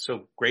 And I'm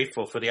so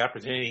grateful for the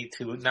opportunity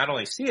to not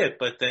only see it,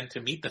 but then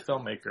to meet the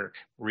filmmaker,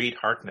 Reed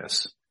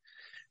Harkness.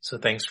 So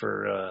thanks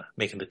for,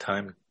 making the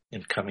time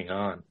and coming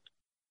on.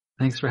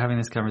 Thanks for having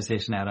this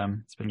conversation,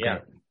 Adam. It's been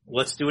great.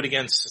 Let's do it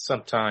again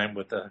sometime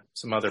with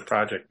some other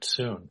project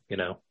soon,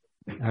 All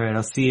right.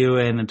 I'll see you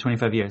in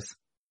 25 years.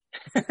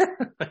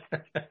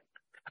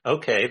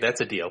 Okay.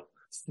 That's a deal.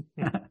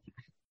 All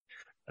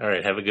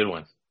right. Have a good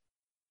one.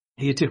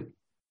 You too.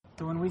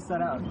 So when we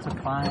set out to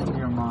find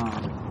your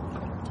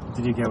mom,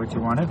 did you get what you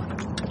wanted?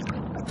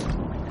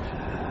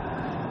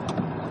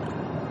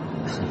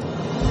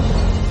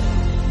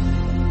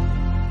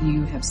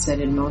 You have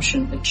set in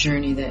motion a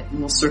journey that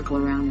will circle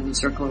around and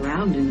circle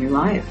around in your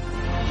life.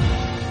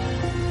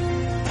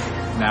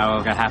 Now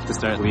I have to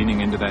start leaning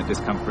into that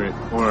discomfort,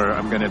 or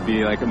I'm going to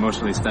be like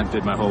emotionally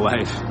stunted my whole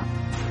life.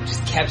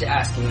 Just kept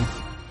asking,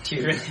 do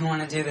you really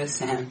want to do this,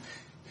 Sam?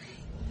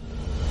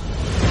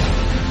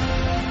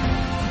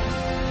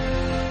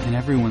 In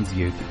everyone's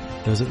youth,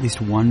 there's at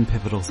least one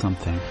pivotal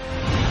something.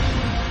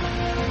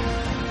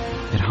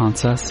 It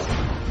haunts us,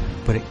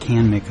 but it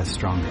can make us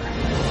stronger.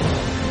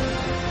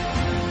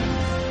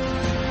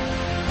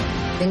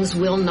 Things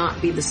will not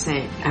be the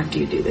same after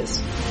you do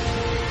this.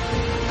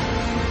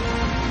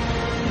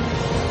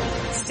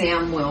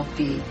 Sam will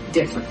be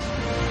different.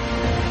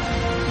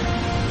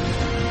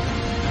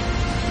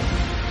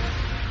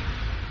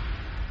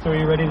 So are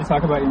you ready to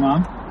talk about your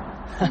mom?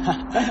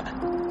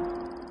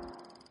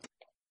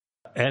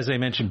 As I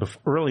mentioned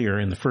earlier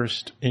in the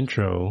first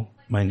intro,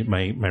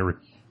 my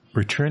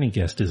returning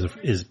guest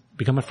is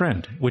become a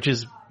friend, which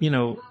is,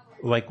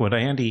 like what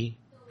Andy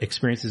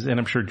experiences, and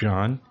I'm sure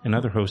John and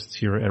other hosts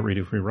here at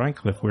Radio Free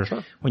Rhinecliff, where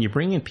when you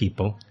bring in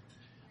people,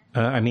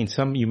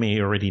 some you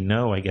may already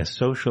know, I guess,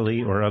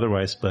 socially or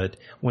otherwise, but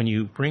when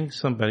you bring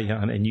somebody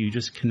on and you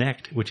just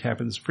connect, which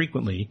happens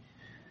frequently,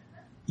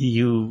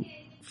 you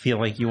feel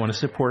like you want to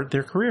support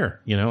their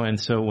career, and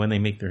so when they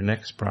make their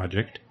next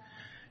project,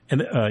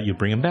 and you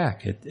bring them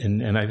back.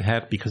 And I've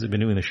had, because I've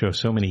been doing the show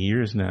so many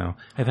years now,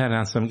 I've had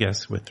on some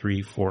guests with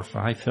 3, 4,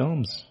 5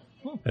 films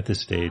at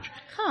this stage.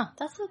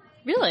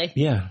 Really?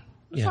 Yeah.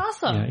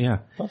 That's awesome. Yeah.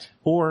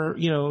 Or,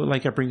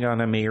 like I bring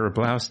on a Mayor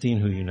Blaustein,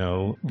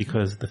 who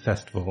because the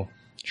festival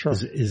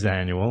is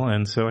annual.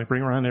 And so I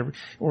bring her on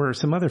or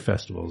some other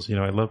festivals.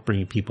 I love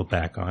bringing people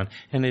back on.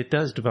 And it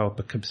does develop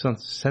a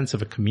sense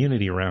of a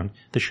community around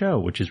the show,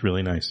 which is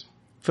really nice.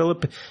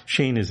 Philip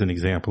Shane is an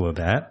example of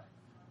that.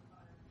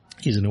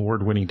 He's an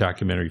award-winning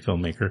documentary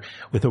filmmaker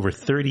with over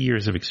 30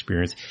 years of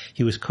experience.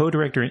 He was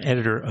co-director and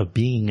editor of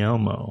Being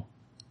Elmo.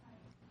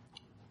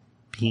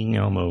 Being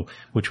Elmo,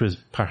 which was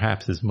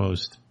perhaps his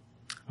most,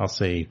 I'll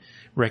say,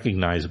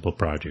 recognized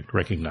project.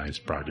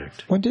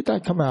 When did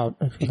that come out?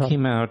 It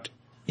came out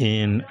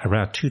in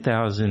around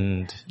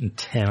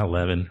 2010,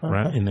 11,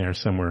 right in there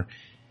somewhere.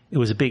 It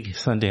was a big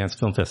Sundance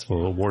Film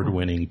Festival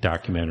award-winning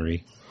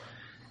documentary,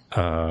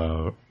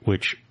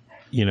 which,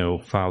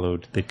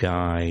 followed the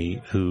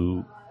guy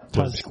who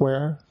Times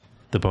Square?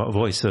 the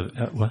voice of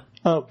what?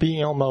 Oh,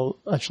 being Elmo.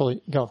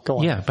 Actually, go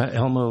on. Yeah, but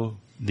Elmo,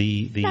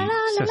 the la, la,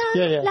 la,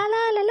 yeah. La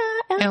la la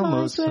la.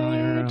 Elmo's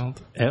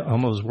World.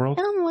 Elmo's World.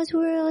 Elmo's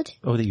World.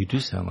 Oh, that you do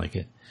sound like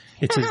it.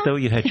 It's as though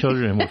you had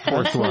children and were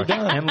forced to watch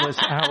endless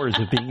hours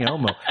of being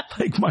Elmo,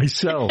 like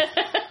myself.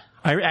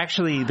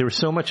 There were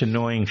so much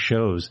annoying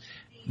shows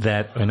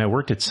that when I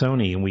worked at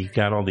Sony and we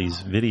got all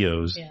these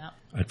videos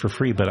for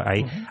free, but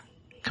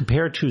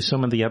compared to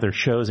some of the other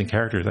shows and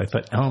characters, I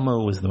thought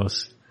Elmo was the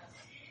most,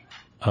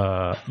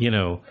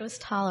 it was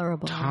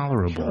tolerable.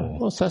 Sure.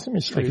 Well,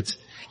 Sesame Street.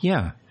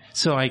 Yeah.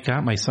 So I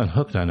got my son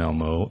hooked on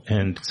Elmo,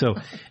 and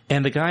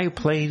the guy who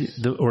played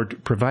or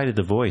provided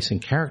the voice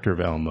and character of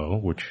Elmo,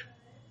 which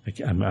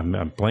I'm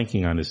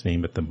blanking on his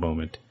name at the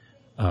moment,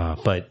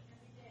 but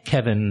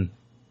Kevin,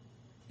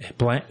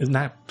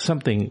 not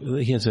something.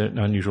 He has an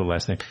unusual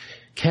last name.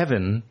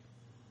 Kevin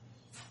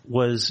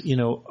was,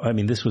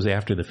 this was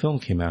after the film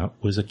came out,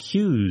 was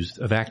accused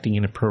of acting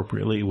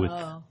inappropriately with.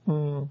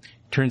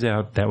 Turns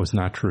out that was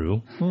not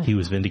true. He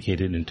was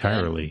vindicated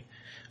entirely.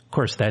 Of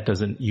course, that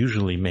doesn't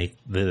usually make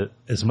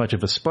as much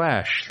of a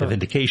splash, the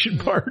vindication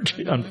part,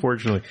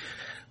 unfortunately.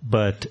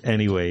 But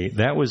anyway,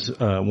 that was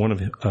one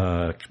of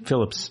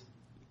Philip's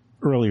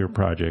earlier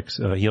projects.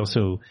 He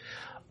also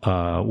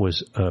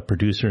was a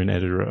producer and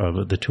editor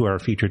of the 2-hour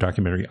feature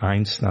documentary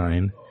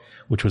Einstein,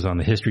 which was on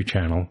the History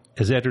Channel.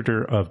 As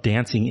editor of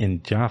Dancing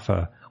in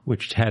Jaffa,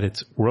 which had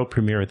its world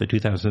premiere at the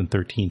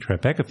 2013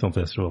 Tribeca Film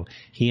Festival,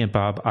 he and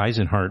Bob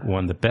Eisenhart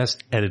won the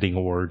Best Editing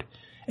Award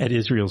at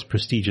Israel's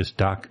prestigious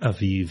Doc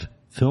Aviv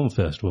Film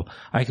Festival.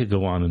 I could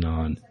go on and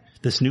on.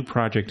 This new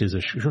project is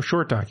a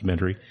short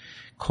documentary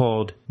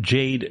called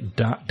Jade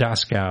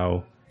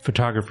Daskow,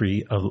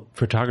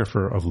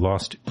 Photographer of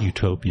Lost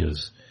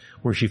Utopias,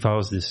 where she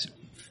follows this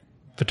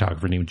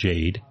photographer named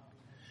Jade,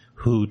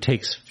 who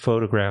takes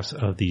photographs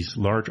of these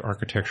large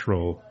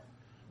architectural,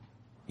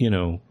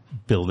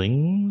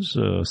 buildings,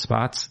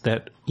 spots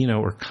that,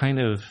 are kind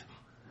of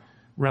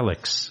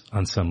relics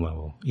on some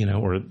level,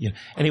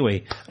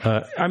 Anyway,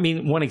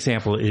 one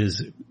example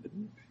is,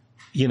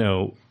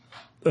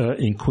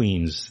 in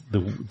Queens,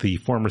 the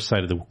former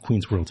site of the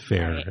Queens World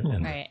Fair.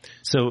 Right.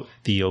 So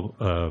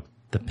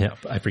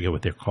I forget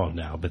what they're called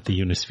now, but the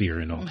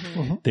Unisphere and all.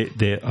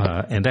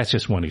 And that's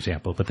just one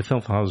example, but the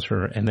film follows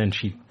her and then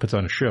she puts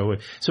on a show.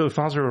 So it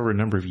follows her over a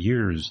number of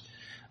years,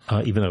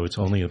 even though it's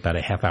only about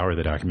a half hour of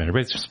the documentary,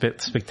 but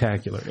it's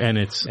spectacular.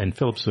 And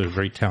Philip's a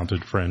very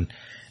talented friend.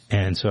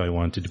 And so I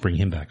wanted to bring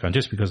him back on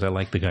just because I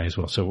like the guy as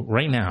well. So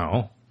right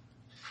now.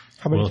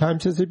 How many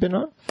times has he been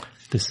on?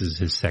 This is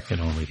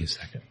only his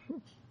second.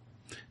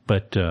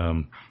 But,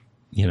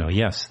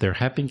 yes, there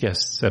have been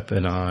guests that have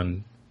been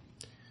on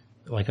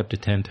like up to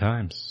 10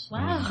 times.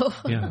 Wow.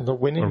 Yeah. The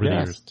winning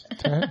guest.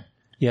 10?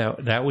 Yeah,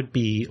 that would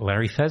be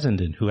Larry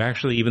Fessenden, who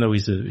actually, even though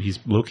he's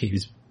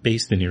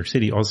based in New York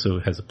City,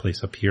 also has a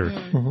place up here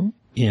around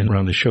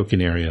the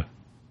Shokin area.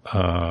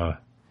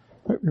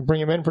 You bring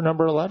him in for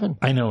number 11.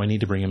 I know, I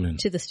need to bring him in.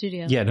 To the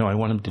studio. Yeah, no, I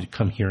want him to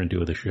come here and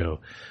do the show.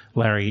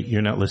 Larry,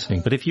 you're not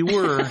listening, but if you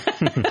were,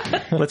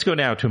 let's go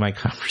now to my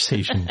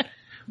conversation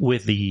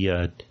with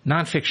the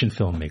nonfiction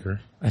filmmaker.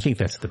 I think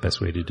that's the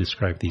best way to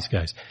describe these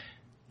guys.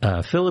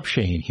 Philip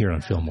Shane here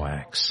on Film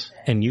Wax.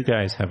 And you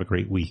guys have a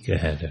great week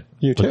ahead.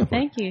 You too.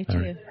 Thank you, too.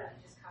 Right.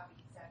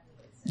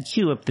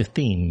 Cue up the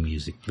theme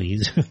music,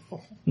 please.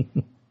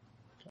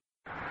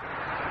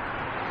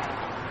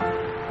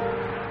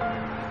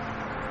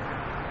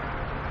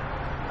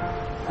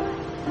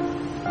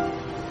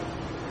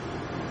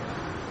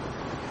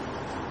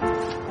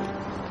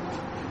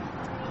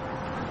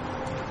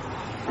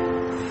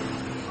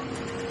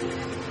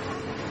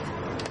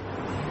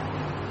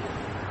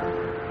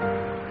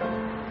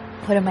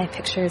 What do my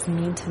pictures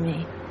mean to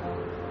me?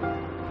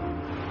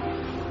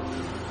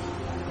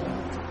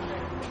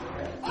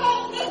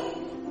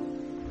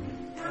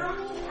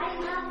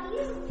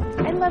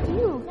 I love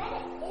you.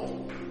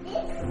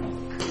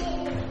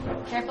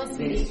 Careful,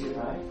 sweetie.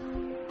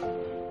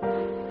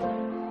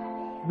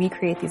 We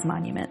create these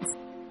monuments.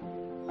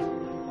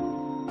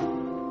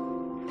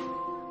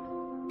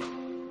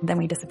 Then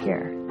we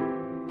disappear.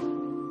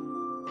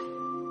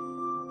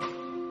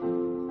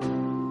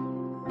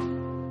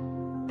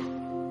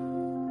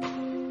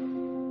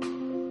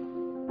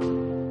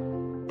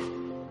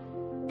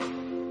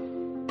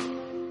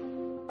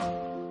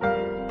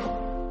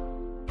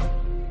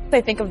 I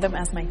think of them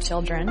as my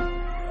children.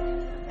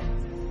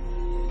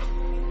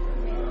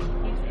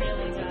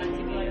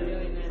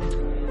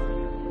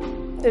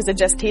 There's a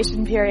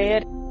gestation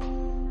period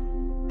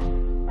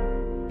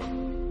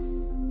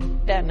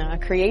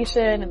and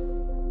creation.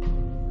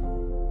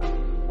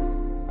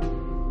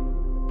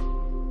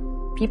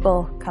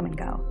 People come and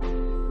go.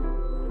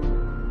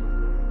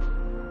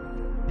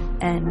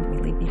 And we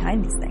leave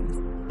behind these things.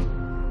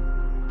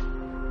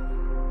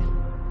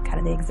 How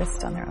do they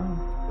exist on their own?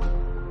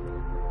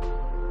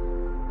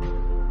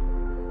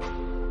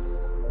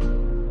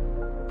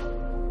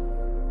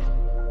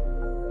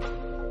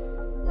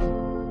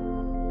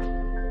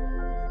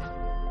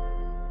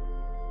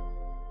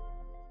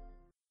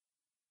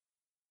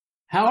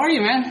 How are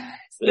you, man?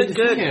 It's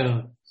good to see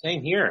you.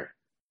 Same here.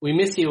 We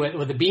miss you.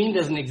 Well, the bean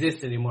doesn't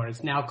exist anymore.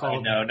 It's now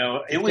called. No.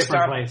 It was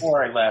gone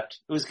before I left.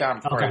 I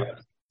left.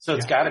 So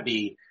it's got to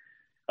be,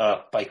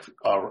 I'm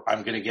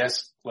going to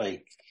guess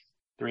like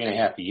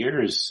 3.5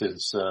 years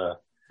since. Oh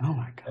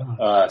my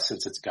God.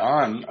 Since it's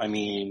gone. I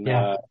mean,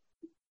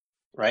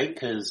 right?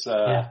 Because.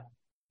 Hold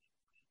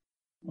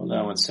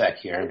on one sec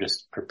here. I'm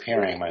just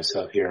preparing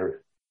myself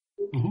here.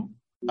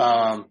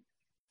 Mm-hmm.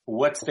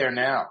 What's there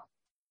now?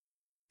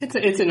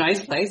 It's a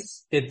nice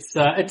place. It's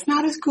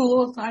not as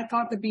cool as I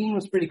thought the bean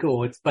was pretty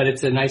cool. But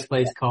it's a nice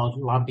place called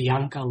La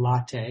Bianca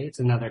Latte. It's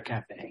another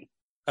cafe.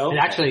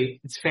 Okay.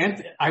 It's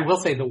fancy. I will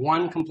say the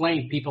one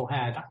complaint people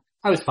had,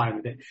 I was fine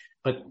with it.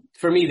 But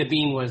for me, the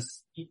bean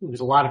was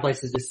a lot of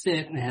places to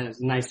sit and it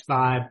has a nice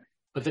vibe.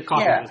 But the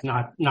coffee was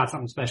not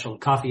something special. The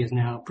coffee is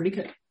now pretty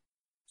good.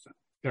 So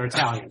they're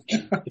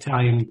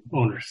Italian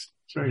owners.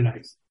 It's very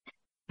nice.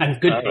 And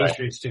good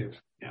pastries too.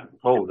 Yeah.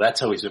 Oh,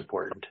 that's always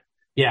important.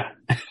 Yeah.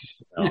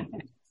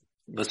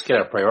 Let's get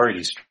our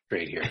priorities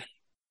straight here.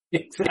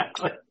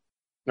 Exactly.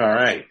 All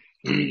right.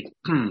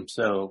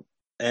 So,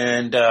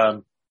 and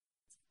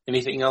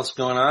anything else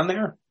going on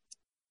there?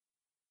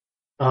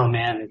 Oh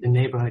man, the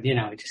neighborhood,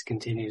 it just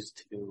continues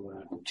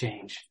to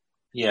change.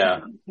 Yeah.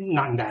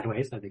 Not in bad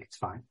ways. I think it's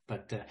fine.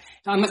 But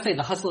I must say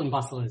the hustle and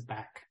bustle is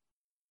back.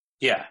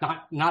 Yeah.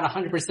 Not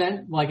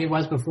 100% like it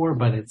was before,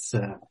 but it's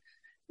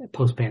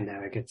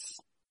post-pandemic. It's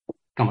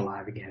come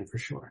alive again for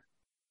sure.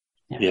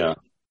 Yeah.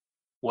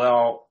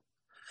 Well,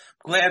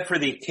 glad for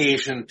the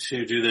occasion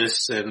to do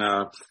this. And,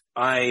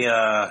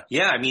 I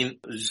mean,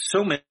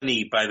 so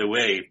many, by the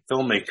way,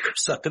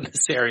 filmmakers up in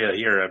this area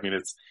here. I mean,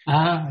 it's,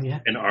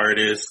 and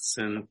artists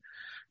and,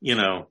 you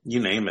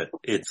name it.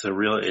 It's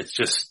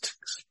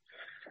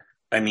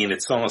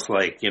almost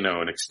like,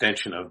 an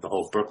extension of the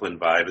whole Brooklyn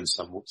vibe in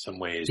some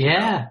ways.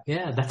 Yeah.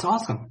 Yeah. That's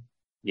awesome.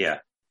 Yeah.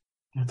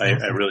 I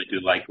really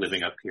do like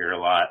living up here a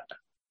lot.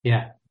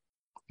 Yeah.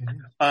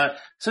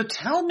 So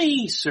tell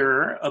me,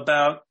 sir,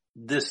 about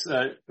this,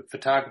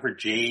 photographer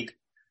Jade,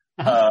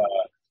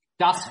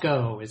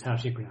 Dasko is how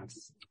she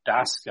pronounces it.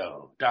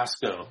 Dasko.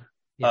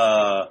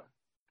 Yeah.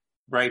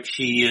 Right.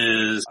 She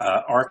is,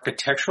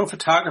 architectural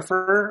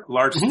photographer,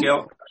 large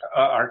scale,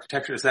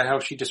 architecture. Is that how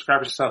she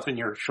describes herself in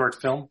your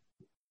short film?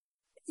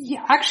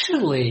 Yeah,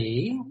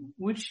 actually,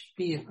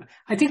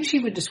 I think she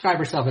would describe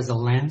herself as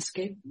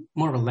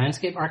more of a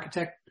landscape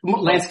architect,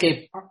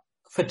 landscape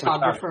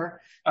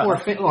photographer,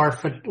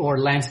 or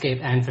landscape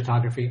and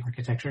photography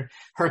architecture.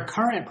 Her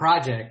current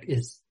project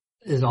is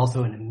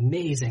also an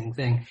amazing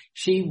thing.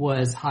 She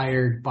was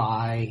hired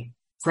by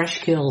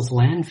Fresh Kills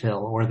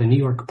Landfill or the New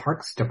York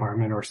Parks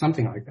Department or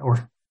something like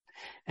that.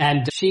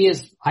 And she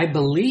is, I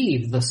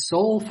believe, the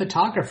sole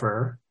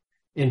photographer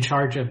in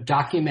charge of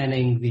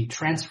documenting the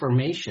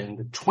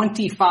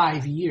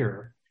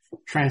 25-year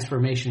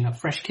transformation of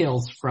Fresh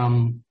Kills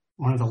from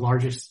one of the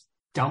largest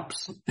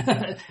dumps,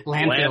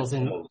 landfills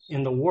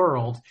in the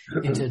world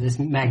into this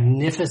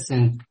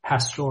magnificent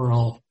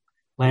pastoral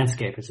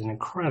landscape. It's an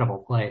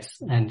incredible place.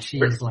 And she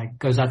is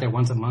goes out there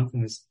once a month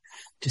and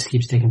just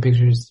keeps taking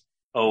pictures.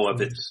 Oh,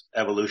 of its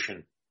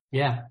evolution.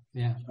 Yeah.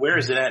 Yeah. Where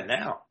is it at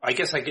now? I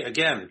guess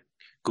again,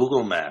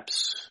 Google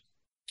Maps.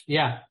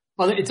 Yeah.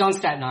 Well, it's on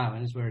Staten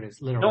Island is where it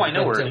is, literally. No, I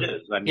know where it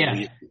is. I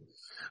mean,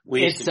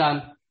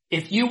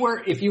 if you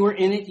were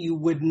in it, you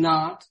would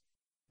not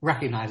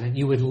recognize it.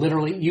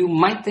 You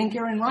might think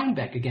you're in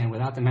Rhinebeck again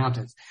without the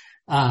mountains.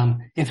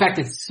 In fact,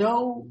 it's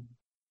so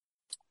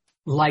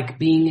like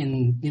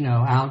being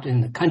out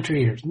in the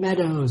country. There's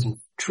meadows and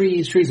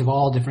trees of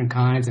all different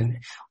kinds and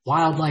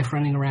wildlife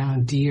running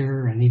around,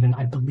 deer and even,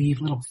 I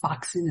believe, little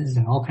foxes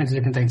and all kinds of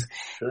different things.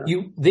 Sure.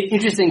 The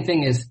interesting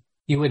thing is,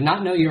 you would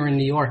not know you're in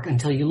New York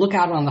until you look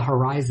out on the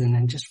horizon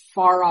and just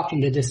far off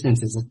in the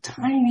distance is a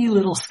tiny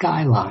little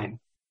skyline.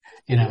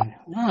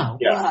 Wow,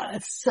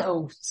 it's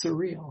so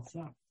surreal.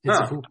 So it's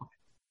a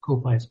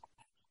cool place.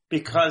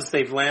 Because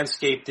they've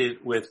landscaped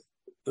it with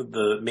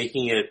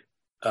making it,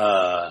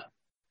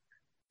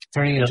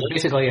 turning it into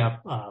basically a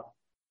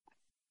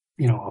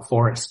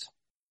forest.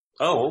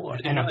 Oh.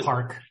 And a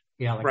park.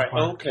 Yeah, like right. a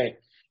park. Okay.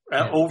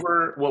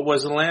 Over what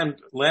was a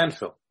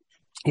landfill.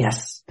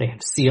 Yes, they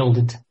have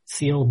sealed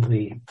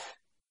the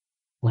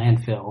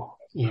landfill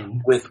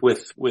in with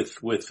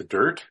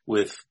dirt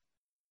with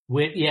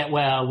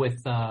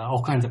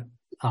all kinds of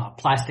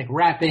plastic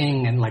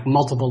wrapping and like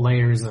multiple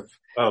layers of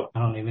I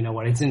don't even know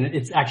what it's in.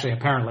 It's actually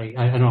apparently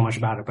I don't know much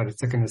about it, but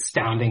it's like an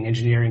astounding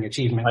engineering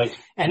achievement.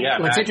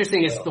 What's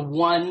interesting is it's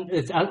one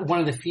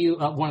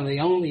of the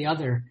only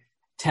other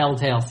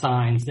telltale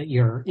signs that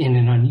you're in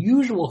an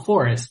unusual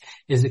forest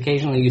is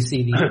occasionally you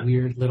see these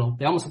weird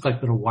they almost look like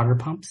little water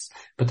pumps,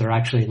 but they're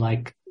actually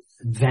like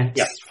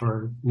vents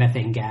for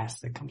methane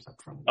gas that comes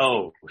up from.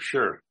 Oh,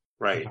 sure.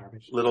 Right.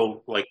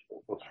 Little like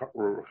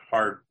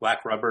hard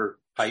black rubber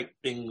pipe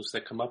things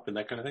that come up and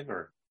that kind of thing,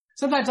 or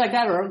sometimes like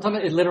that, or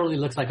sometimes it literally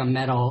looks like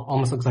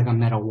almost looks like a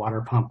metal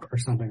water pump or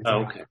something.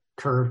 Okay.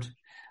 Curved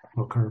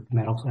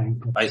metal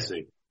thing. I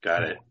see.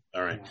 Got it.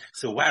 All right.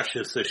 So wow,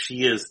 so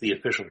she is the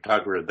official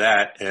photographer of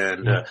that,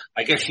 and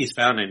I guess she's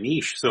found a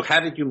niche. So how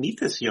did you meet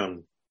this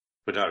young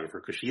photographer?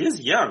 Because she is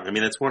young. I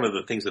mean, that's one of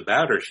the things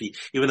about her. She,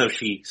 even though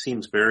she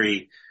seems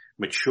very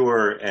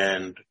mature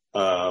and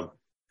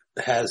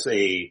has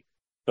a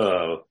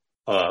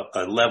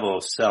level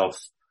of self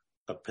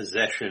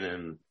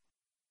possession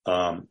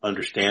and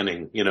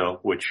understanding,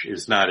 which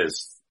is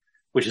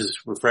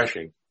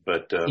refreshing.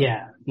 But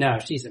no,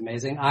 she's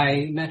amazing.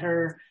 I met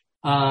her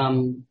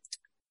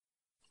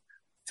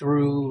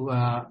through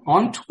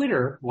on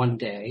Twitter one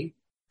day.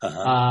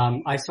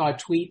 I saw a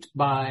tweet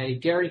by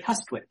Gary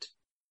Hustwit.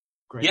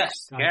 Great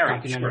Gary,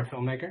 documentary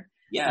filmmaker.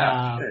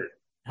 Yeah, sure.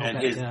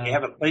 And they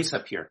have a place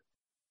up here.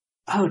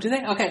 Oh, do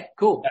they? Okay,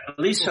 cool. At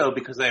least so,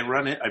 because I've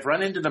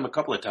run into them a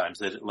couple of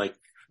times at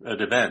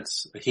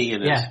events. He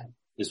and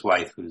his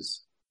wife,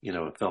 who's a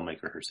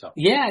filmmaker herself.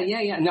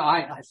 Yeah. No,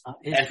 I saw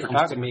his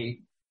films to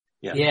me.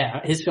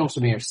 Yeah, his films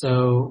to me are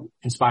so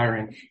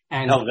inspiring.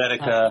 And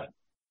Helvetica,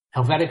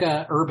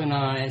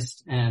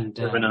 Urbanized, and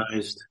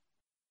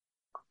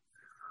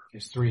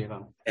there's 3 of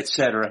them,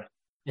 etc.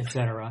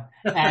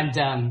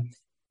 And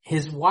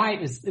his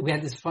wife we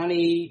had this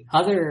funny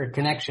other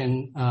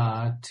connection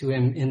to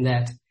him in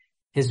that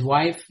his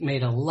wife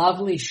made a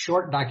lovely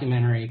short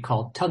documentary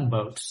called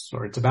Tugboats,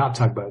 or it's about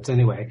tugboats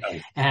anyway.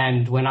 Right.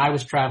 And when I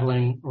was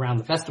traveling around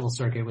the festival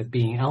circuit with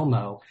Being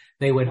Elmo,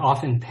 they would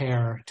often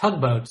pair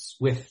tugboats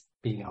with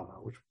Being Elmo.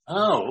 Which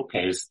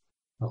okay.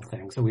 Whole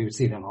thing. So we would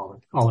see them all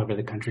over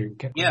the country.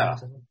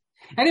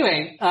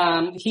 Anyway,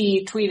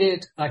 he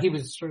tweeted, he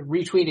was sort of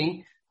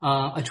retweeting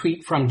a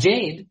tweet from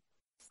Jade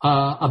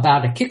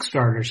about a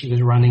Kickstarter she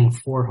was running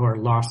for her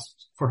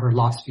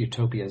Lost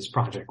Utopias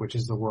project, which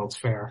is the World's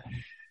Fair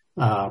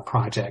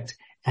project.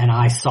 And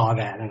I saw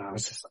that and I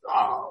was just,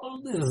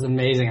 this is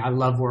amazing. I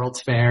love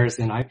World's Fairs.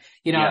 And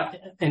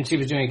and she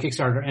was doing a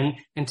Kickstarter.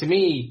 And to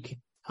me,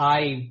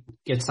 I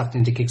get sucked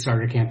into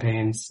Kickstarter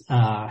campaigns,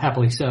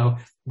 happily so,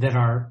 that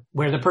are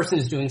where the person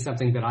is doing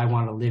something that I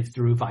want to live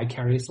through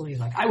vicariously.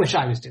 Like, I wish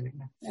I was doing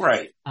that.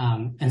 Right.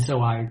 And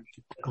so I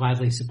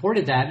gladly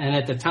supported that. And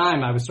at the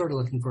time I was sort of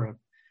looking for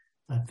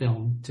a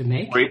film to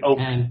make. Right.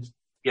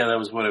 That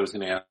was what I was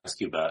going to ask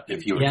you about.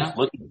 If you were just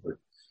looking for,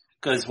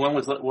 because when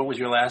was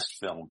your last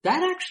film?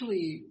 That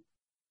actually,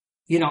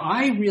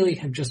 I really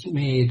have just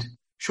made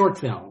short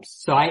films.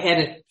 So I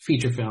edit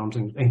feature films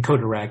and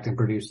co-direct and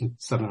produce and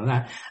stuff like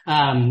that.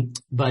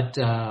 But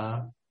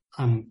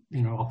I'm,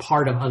 a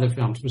part of other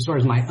films. But as far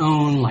as my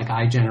own, like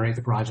I generate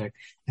the project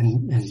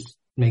and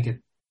make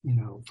it,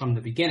 from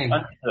the beginning.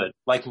 Understood.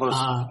 Like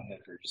most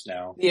editors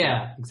now.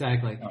 Yeah,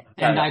 exactly.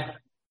 And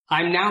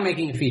I'm now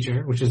making a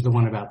feature, which is the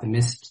one about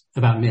Myst,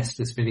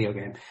 this video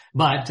game.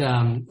 But,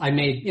 I've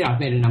made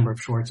a number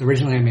of shorts.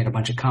 Originally I made a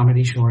bunch of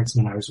comedy shorts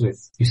when I was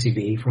with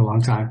UCB for a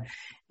long time.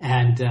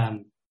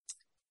 And,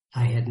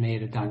 I had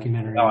made a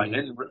documentary. No, I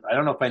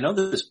don't know if I know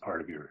this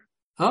part of your.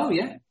 Oh,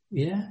 yeah.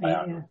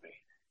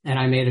 And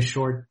I made a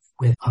short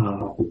with,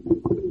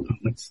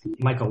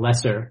 Michael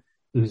Lesser,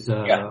 who's,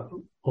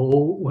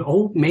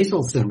 old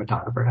Maisel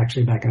cinematographer,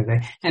 actually, back in the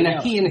day. And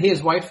he and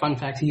his wife, fun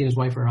fact, he and his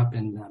wife are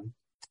often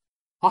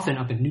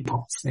up in New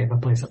Paltz. They have a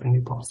place up in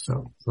New Paltz, so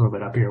a little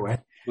bit up your way.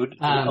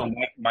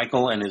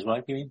 Michael and his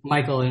wife, you mean?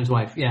 Michael and his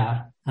wife,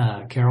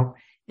 Carol.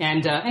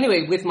 And,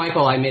 anyway, with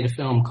Michael, I made a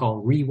film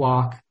called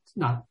Rewalk.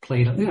 Not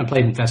played,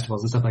 played in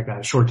festivals and stuff like that,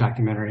 a short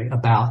documentary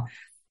about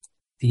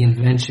the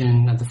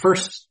invention of the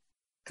first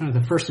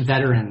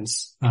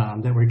veterans,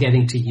 that were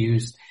getting to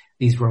use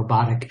these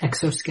robotic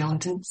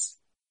exoskeletons.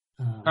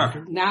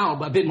 Now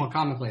a bit more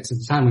commonplace. At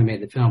the time we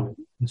made the film, it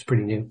was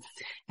pretty new.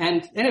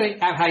 And anyway,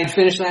 I had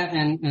finished that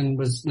and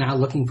was now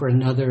looking for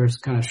another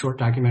kind of short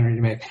documentary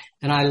to make.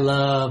 And I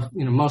love,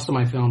 most of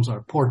my films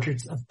are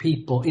portraits of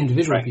people,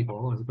 individual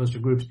people, as opposed to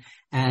groups,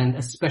 and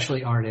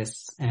especially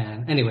artists.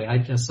 And anyway, I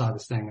just saw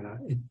this thing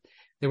and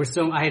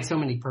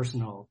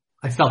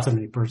I felt so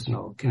many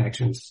personal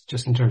connections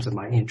just in terms of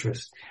my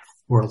interest.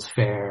 World's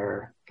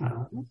Fair,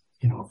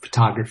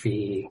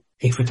 photography,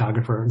 a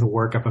photographer, the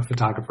work of a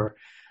photographer.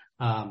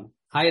 I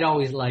had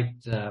always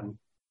liked,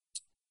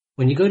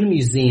 when you go to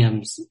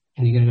museums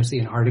and you're going to go see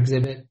an art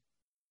exhibit,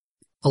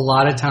 a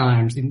lot of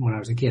times, even when I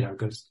was a kid, I would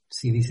go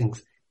see these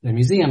things in a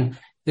museum.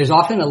 There's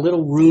often a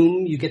little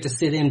room you get to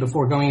sit in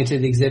before going into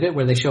the exhibit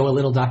where they show a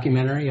little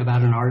documentary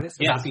about an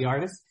artist, about the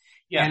artist.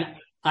 Yeah. And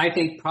I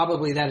think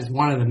probably that is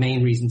one of the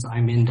main reasons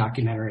I'm in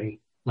documentary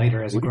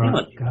later as a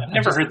grown-up. I've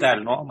never heard that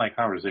in all my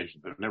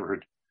conversations. I've never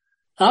heard.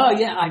 Oh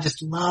yeah, I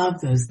just love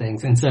those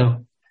things. And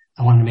so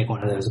I wanted to make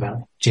one of those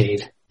about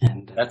Jade.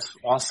 And that's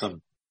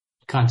awesome.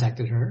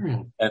 Contacted her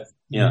and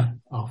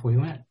off we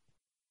went.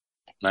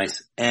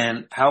 Nice.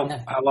 And how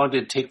long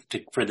did it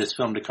take for this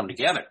film to come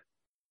together?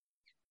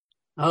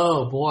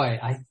 Oh boy,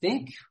 I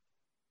think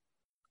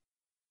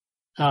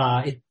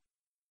I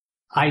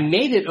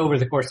made it over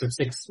the course of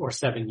 6 or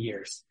 7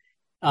 years.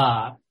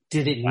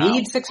 Did it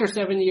need 6 or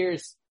 7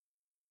 years?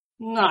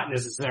 Not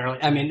necessarily.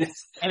 I mean,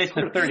 and it's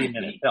a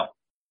 30-minute film.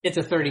 It's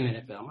a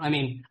 30-minute film. I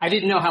mean, I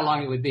didn't know how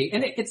long it would be.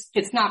 And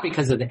it's not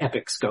because of the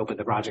epic scope of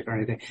the project or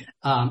anything.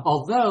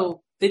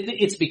 Although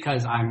it's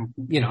because I'm,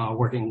 a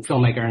working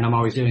filmmaker and I'm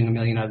always doing a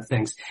million other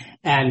things.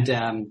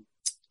 And,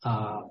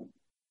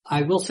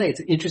 I will say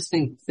it's an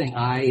interesting thing.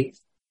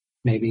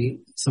 Maybe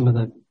some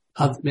of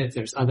if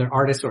there's other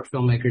artists or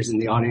filmmakers in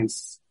the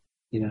audience,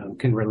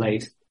 can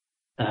relate,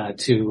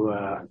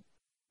 to,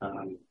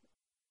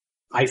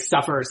 I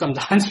suffer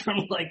sometimes from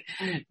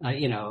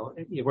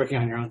you're working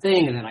on your own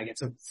thing and then I get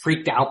so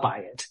freaked out by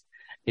it,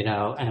 and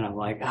I'm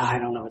like, I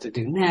don't know what to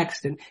do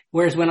next. And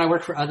whereas when I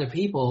work for other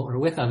people or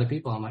with other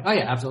people, I'm like, oh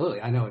yeah,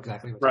 absolutely. I know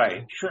exactly what to do.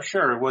 Right.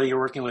 Sure. Well, you're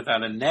working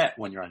without a net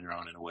when you're on your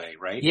own in a way,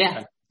 right?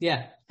 Yeah.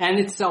 Yeah. And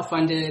it's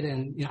self-funded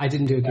and I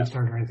didn't do a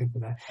Kickstarter or anything for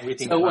that.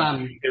 Everything's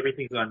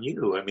on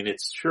you. I mean,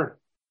 it's sure.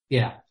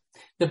 Yeah.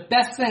 The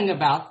best thing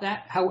about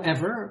that,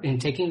 however, in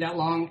taking that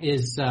long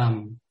is,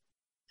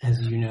 as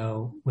you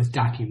know, with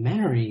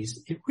documentaries,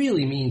 it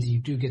really means you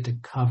do get to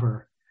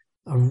cover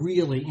a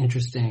really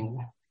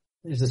interesting,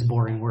 there's this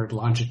boring word,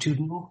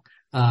 longitudinal,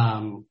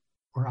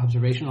 or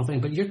observational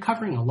thing, but you're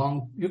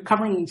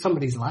covering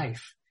somebody's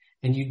life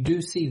and you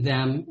do see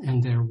them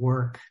and their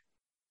work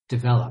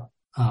develop.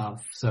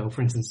 So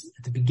for instance,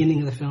 at the beginning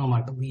of the film,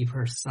 I believe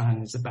her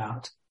son is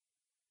about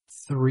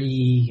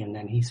 3 and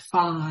then he's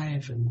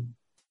 5 and,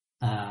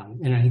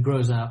 he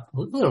grows up a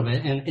little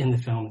bit in the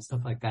film and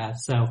stuff like that.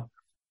 So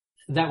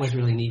that was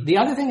really neat. The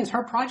other thing is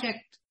her project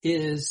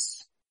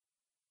is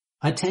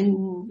I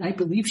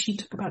believe she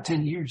took about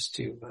 10 years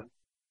to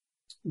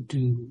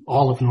do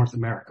all of North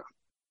America.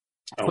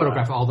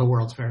 Photograph all the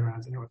world's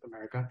fairgrounds in North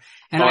America.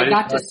 And I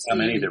got to see how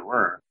many there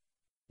were.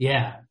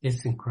 Yeah,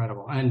 it's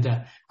incredible.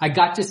 And I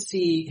got to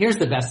see, here's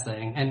the best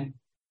thing, and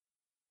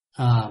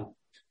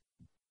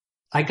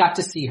I got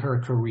to see her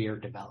career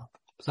develop.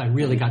 So I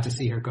really got to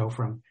see her go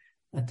from,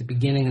 at the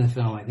beginning of the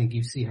film, I think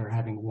you see her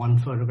having one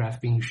photograph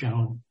being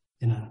shown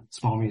in a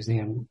small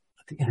museum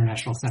at the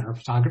International Center of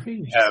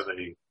Photography. Yeah,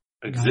 the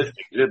exhibit.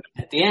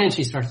 At the end,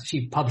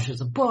 she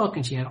publishes a book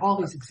and she had all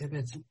these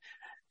exhibits.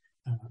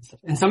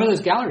 And some of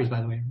those galleries,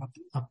 by the way, are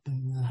up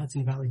in the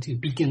Hudson Valley too,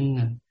 Beacon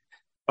and.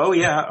 Oh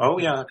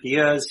yeah. He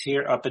is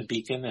here up in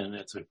Beacon and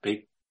it's a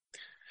big,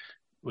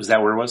 was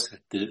that where it was?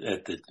 We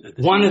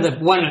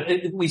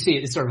see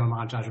it, it's sort of a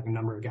montage of a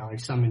number of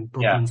galleries, some in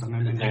Brooklyn, some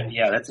in Manhattan.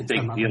 Yeah, that's a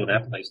big deal,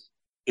 that place.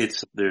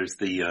 There's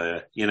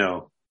the,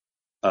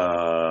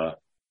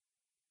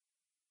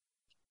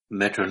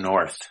 Metro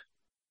North.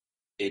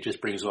 It just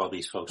brings all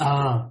these folks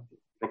to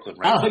Brooklyn,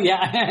 right? Oh,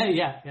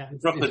 yeah.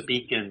 Brooklyn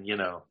Beacon,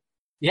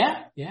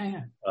 Yeah.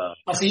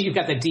 So you've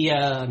got the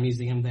Dia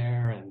Museum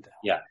there and.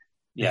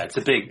 Yeah, it's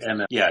a big,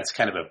 and it's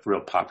kind of a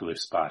real popular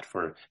spot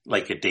for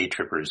like a day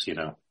trippers,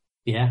 Yeah.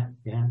 Are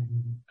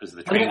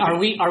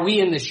we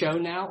in the show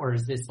now or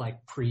is this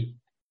like pre?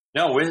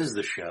 No, this is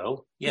the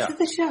show. Yeah. This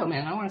is the show,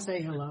 man. I want to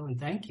say hello and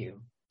thank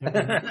you. I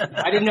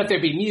didn't know if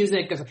there'd be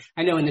music because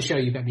I know in the show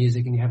you've got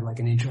music and you have like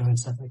an intro and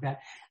stuff like that.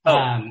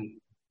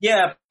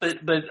 Yeah, but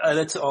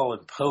that's all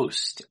in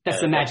post.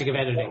 That's the magic of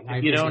editing.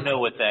 If you don't know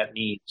what that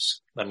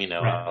means, let me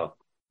know. Right. I'll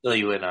fill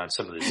you in on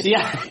some of this.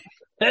 Yeah.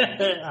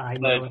 I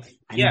know.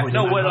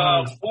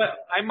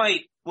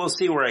 We'll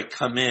see where I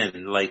come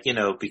in, but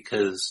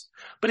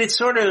it's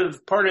sort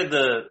of part of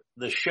the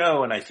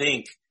show, and I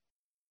think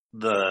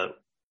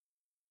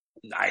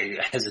I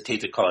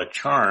hesitate to call it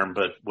charm,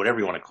 but whatever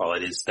you want to call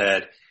it, is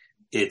that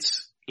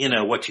it's,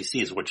 what you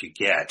see is what you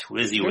get.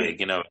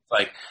 WYSIWYG,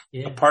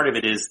 a part of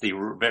it is the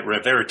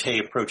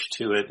verite approach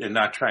to it and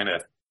not trying to,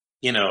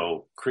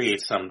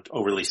 create some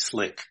overly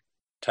slick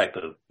type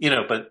of,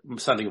 but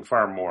something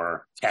far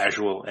more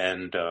casual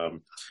and,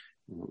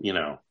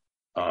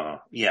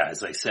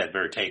 as I said,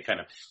 verite kind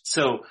of.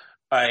 So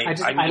I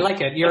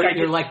like it.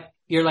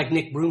 You're like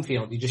Nick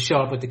Broomfield. You just show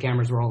up with the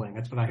cameras rolling.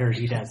 That's what I heard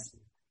he does.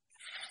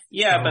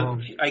 Yeah, but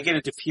I get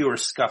into fewer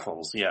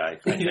scuffles. Yeah,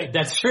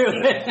 that's true.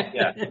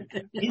 Yeah,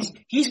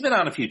 he's been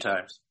on a few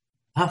times.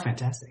 Oh,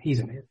 fantastic! He's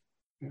amazing.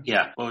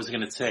 Yeah. What was I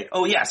going to say?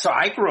 Oh, yeah. So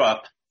I grew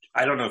up.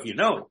 I don't know if you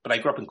know, but I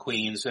grew up in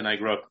Queens, and I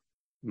grew up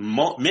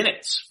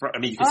minutes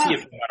from. You can see it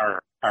from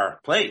our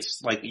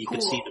place. Like you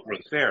could see the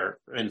World's Fair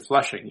in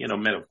Flushing,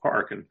 Meadow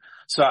Park, and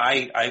so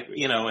I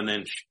and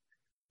then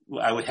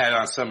I would had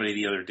on somebody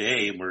the other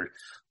day where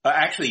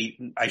actually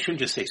I shouldn't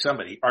just say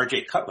somebody.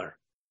 R.J. Cutler.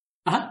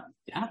 Yeah.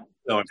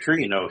 So I'm sure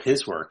you know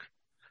his work.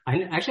 I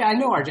know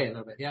RJ a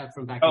little bit,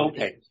 from back. Oh,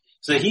 okay.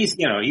 So he's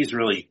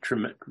really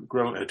grown.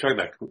 Talking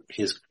about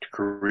his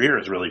career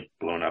has really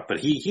blown up,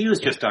 but he was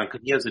just on because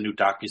he has a new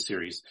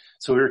docuseries.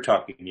 So we were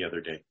talking the other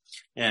day,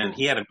 and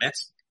he had a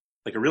Mets,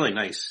 like a really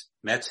nice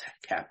Mets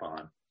cap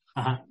on,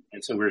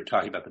 and so we were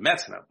talking about the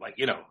Mets, and I'm like,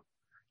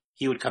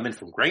 he would come in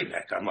from Great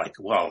Neck. I'm like,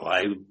 well,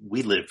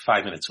 we live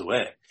 5 minutes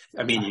away.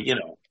 I mean,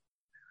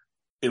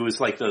 it was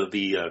like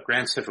the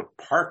Grand Central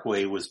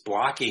Parkway was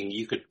blocking.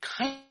 You could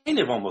kind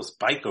of almost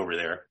bike over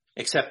there,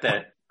 except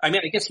that, I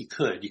guess you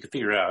could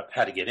figure out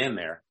how to get in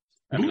there.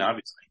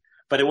 Obviously,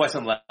 but it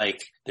wasn't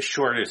like the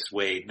shortest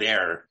way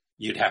there.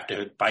 You'd have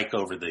to bike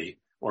over the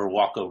or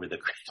walk over the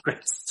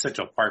Grand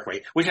Central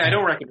Parkway, which I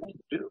don't recommend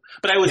to do.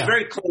 But I was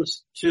very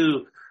close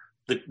to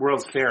the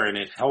World's Fair, and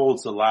it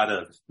holds a lot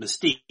of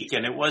mystique.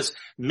 And it was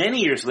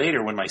many years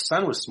later when my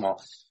son was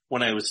small,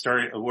 when I was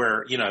I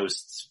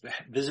was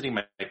visiting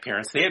my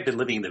parents. They had been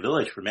living in the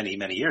village for many,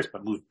 many years,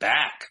 but moved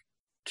back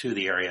to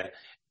the area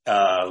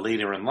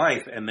later in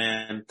life. And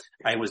then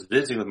I was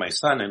visiting with my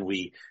son, and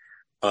we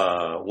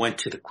went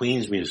to the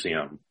Queen's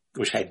Museum,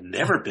 which I'd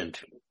never been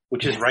to,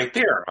 which is right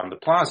there on the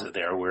plaza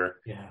there where,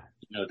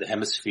 the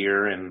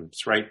hemisphere, and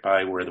it's right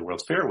by where the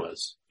World's Fair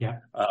was.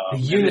 Yeah. The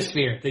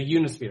Unisphere. The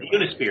Unisphere,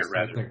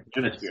 rather.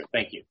 Unisphere.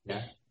 Thank you.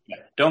 Yeah.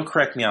 Don't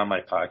correct me on my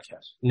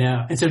podcast.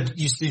 No. And so did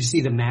you see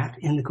the map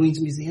in the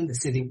Queen's Museum, the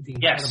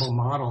incredible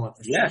model of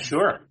the city? Yeah,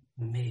 sure.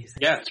 Amazing.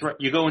 Yeah, it's right.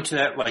 You go into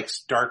that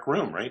dark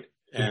room, right?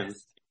 And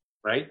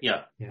right?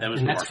 Yeah.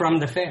 That's from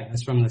the fair.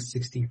 That's from the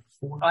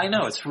 64. I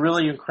know. It's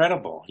really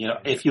incredible.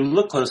 If you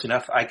look close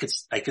enough, I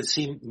could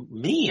see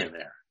me in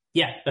there.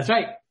 Yeah, that's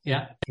right.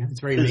 Yeah. It's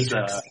very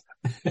Matrix.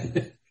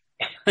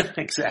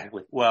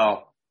 Exactly.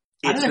 Well,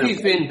 I don't know if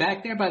you've been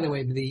back there, by the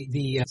way.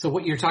 So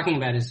what you're talking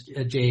about is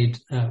Jade.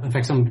 In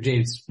fact, some of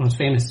Jade's most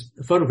famous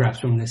photographs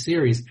from this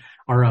series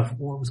are of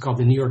what was called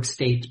the New York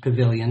State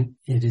Pavilion.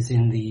 It is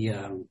in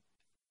the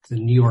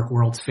New York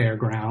World's Fair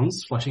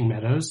grounds, Flushing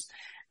Meadows,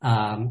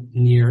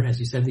 near, as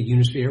you said, the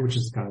Unisphere, which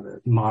is kind of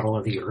the model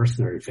of the Earth,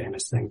 a very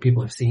famous thing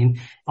people have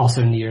seen.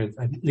 Also near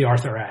the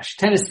Arthur Ashe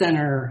Tennis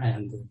Center,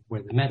 and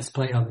where the Mets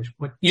play.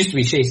 What used to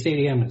be Shea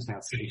Stadium is now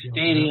Citi Field.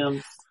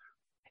 Stadium.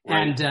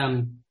 Right.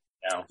 And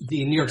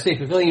the New York State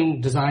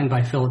Pavilion, designed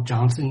by Philip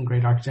Johnson,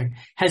 great architect,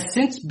 has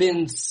since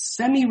been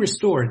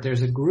semi-restored.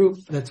 There's a group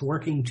that's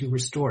working to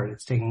restore it.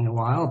 It's taking a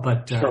while,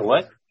 but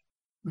what?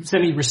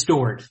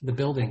 Semi-restored the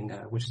building,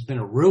 which has been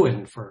a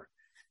ruin for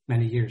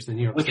many years. The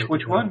New York State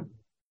which Pavilion. One?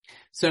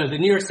 So the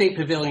New York State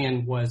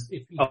Pavilion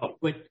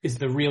is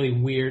the really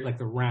weird,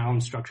 the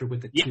round structure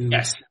with the tubes.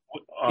 Yes.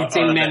 It's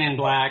in Men in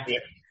Black.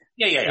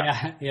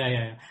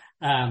 Yeah.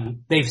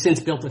 They've since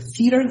built a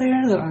theater there.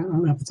 I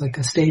don't know if it's like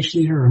a stage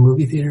theater or a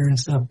movie theater and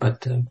stuff,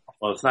 but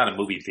well, it's not a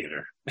movie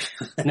theater.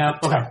 No.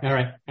 Okay. All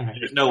right.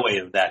 There's no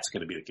way that's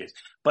going to be the case.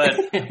 But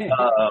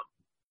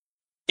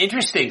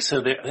interesting.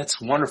 So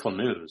that's wonderful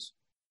news.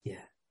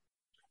 Yeah.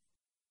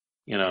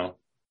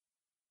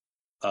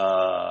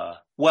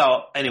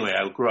 Well, anyway,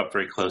 I grew up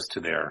very close to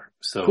there.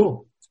 So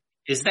cool.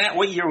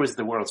 What year was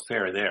the World's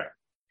Fair there?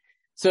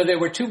 So there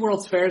were two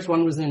World's Fairs.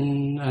 One was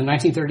in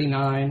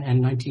 1939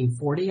 and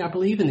 1940, I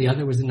believe, and the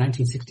other was in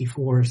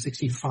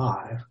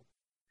 1964-65.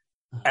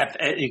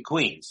 In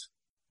Queens?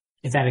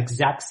 It's that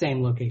exact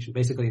same location.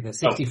 Basically, the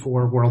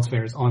 64 World's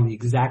Fair is on the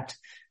exact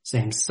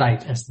same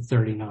site as the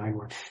 39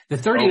 were. The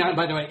 39,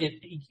 by the way,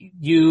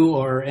 you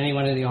or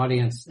anyone in the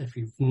audience, if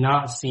you've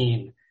not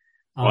seen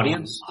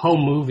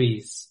home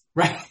movies,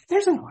 right?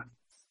 There's an audience.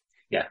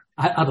 Yeah.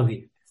 I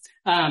believe.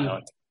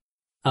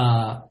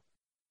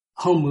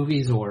 Home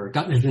movies, or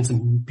there's been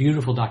some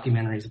beautiful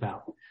documentaries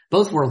about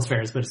both World's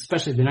Fairs, but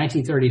especially the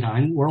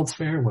 1939 World's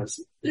Fair was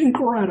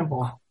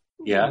incredible.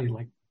 Yeah.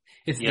 Really,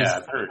 it's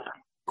I've heard.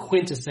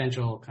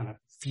 Quintessential kind of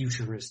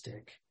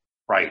futuristic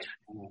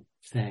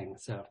thing.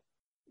 So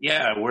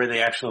yeah, where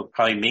they actually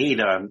probably made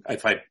I'm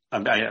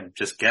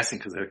just guessing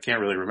because I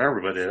can't really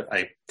remember, but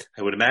I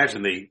would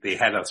imagine they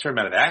had a certain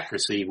amount of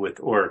accuracy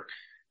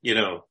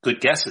good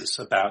guesses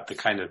about the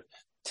kind of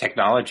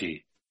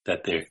technology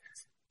that they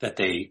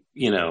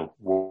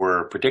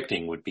were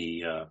predicting would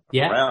be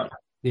around.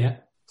 Yeah.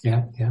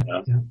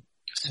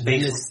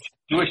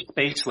 Jewish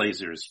space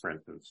lasers, for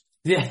instance.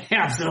 Yeah,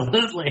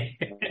 absolutely.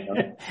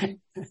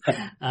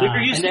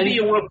 There used to be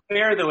a World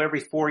Fair, though, every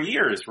 4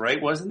 years,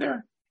 right? Wasn't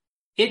there?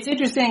 It's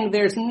interesting.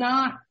 There's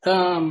not,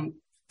 I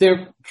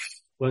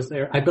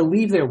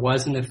believe there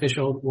was an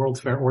official World's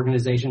Fair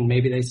organization.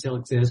 Maybe they still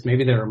exist.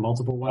 Maybe there are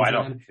multiple ones. I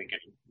don't think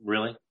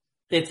really.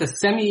 It's a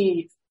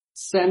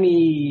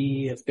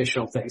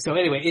semi-official thing. So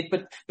anyway,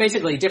 but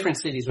basically different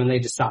cities, when they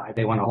decide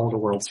they want to hold a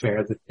World's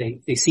Fair, that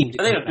they seem to.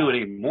 But they don't do it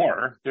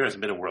anymore. There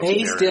hasn't been a World's Fair.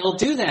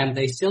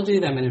 They still do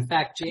them. And in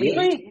fact,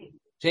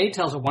 Jade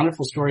tells a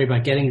wonderful story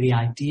about getting the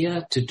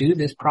idea to do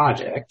this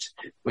project,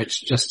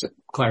 which, just to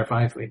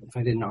clarify if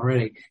I didn't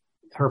already,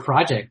 her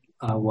project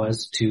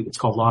it's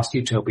called Lost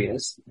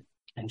Utopias,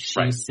 and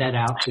she set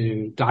out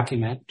to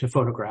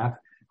photograph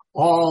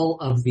all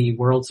of the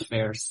World's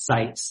Fair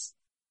sites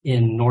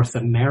in North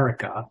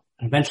America,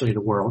 and eventually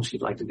the world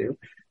she'd like to do.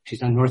 She's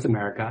done North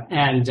America,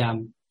 and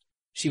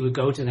she would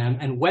go to them,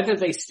 and whether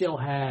they still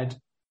had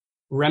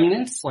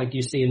remnants like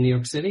you see in New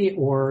York City,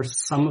 or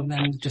some of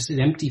them just an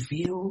empty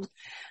field,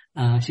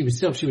 she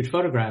would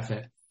photograph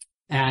it.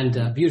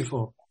 And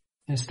beautiful,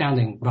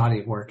 astounding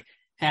body of work.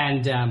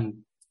 And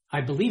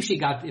I believe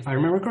if I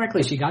remember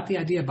correctly, she got the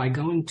idea by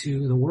going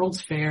to the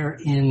World's Fair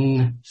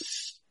in,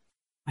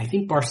 I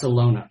think,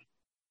 Barcelona.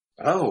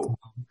 Oh.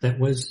 That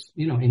was,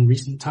 in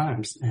recent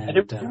times. And, I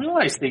didn't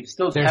realize they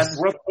still had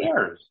World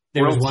Fairs.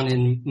 There was one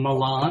in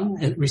Milan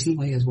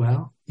recently as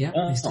well. Yeah,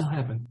 they still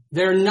have them.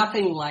 They're not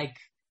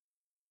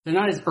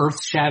as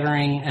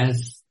earth-shattering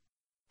as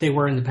they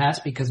were in the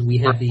past because we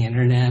have the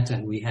internet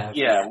and we have.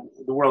 Yeah,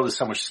 the world is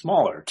so much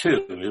smaller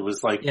too. It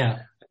was like,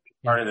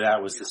 part of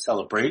that was to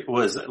celebrate,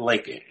 was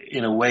like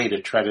in a way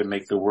to try to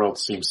make the world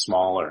seem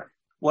smaller.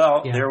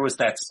 Well, there was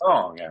that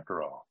song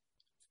after all.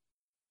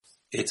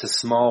 It's a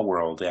small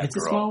world after all. It's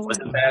a small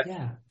world.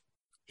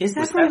 Is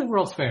that from the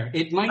World's Fair?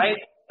 It might.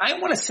 I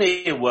want to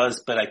say it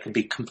was, but I could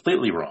be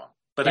completely wrong.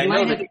 But I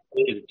know that it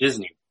was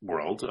Disney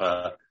World,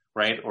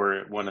 right?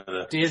 Or one of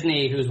the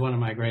Disney, who's one of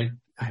my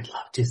I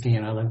love Disney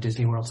and I love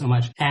Disney World so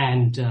much.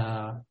 And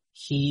so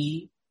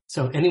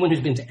anyone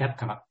who's been to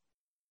Epcot,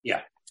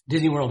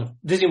 Disney World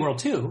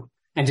 2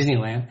 and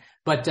Disneyland,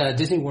 but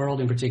Disney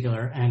World in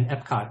particular and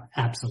Epcot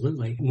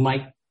absolutely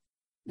might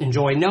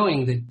enjoy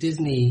knowing that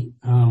Disney.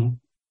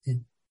 It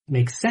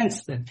makes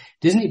sense that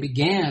Disney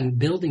began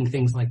building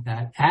things like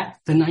that at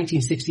the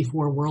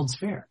 1964 World's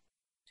Fair.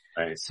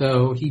 Right.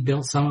 So he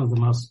built some of the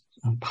most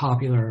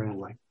popular and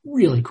like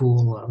really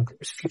cool.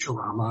 There's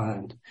Futurama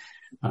and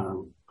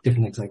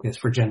different things like this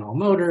for General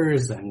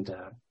Motors, and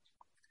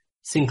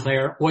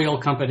Sinclair Oil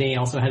Company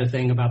also had a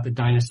thing about the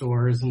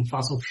dinosaurs and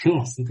fossil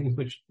fuels and things,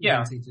 which you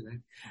don't see today.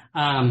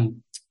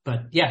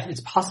 But yeah,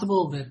 it's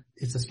possible that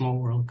It's a Small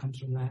World comes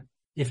from that.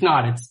 If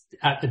not, it's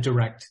at the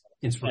direct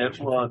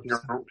inspiration. Well,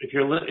 if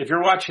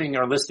you're watching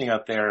or listening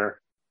out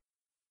there,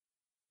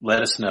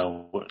 let us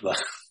know.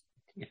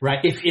 Right.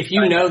 If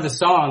you know the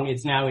song,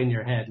 it's now in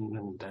your head.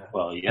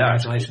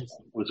 Congratulations.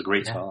 It was a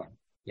great song.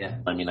 Yeah.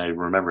 I mean, I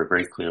remember it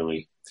very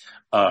clearly,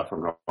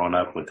 from growing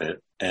up with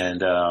it.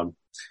 And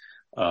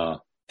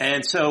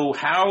so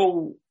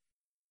tell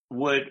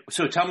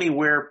me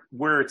where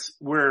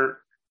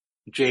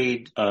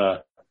Jade, wait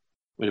a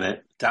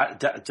minute,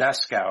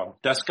 Doskow.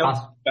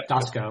 Doskow.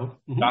 Doskow.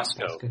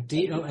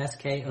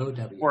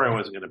 Doskow. Or I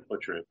wasn't going to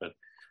butcher it, but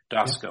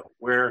Doskow.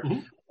 Where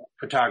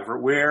photographer?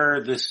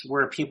 Where did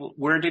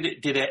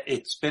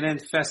it's been in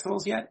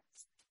festivals yet?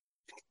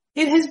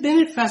 It has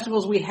been at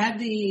festivals. We had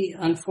the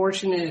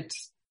unfortunate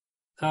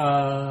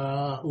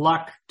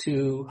luck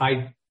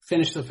I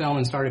finished the film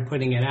and started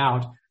putting it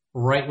out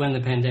right when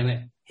the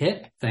pandemic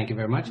hit. Thank you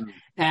very much.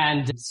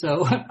 And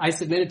so I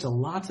submitted to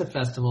lots of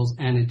festivals,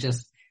 and it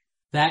just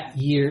that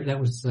year, that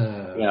was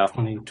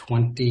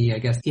 2020, I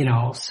guess.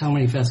 So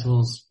many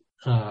festivals.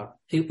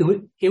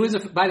 It was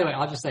by the way,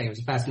 I'll just say it was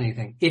a fascinating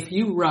thing. If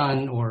you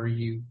run or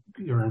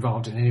you're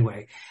involved in any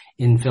way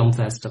in film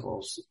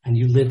festivals and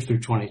you lived through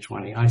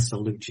 2020, I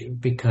salute you,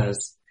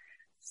 because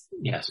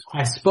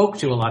I spoke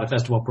to a lot of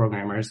festival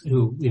programmers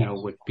who,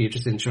 would be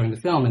interested in showing the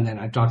film, and then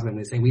I talked to them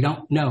and they say, we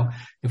don't know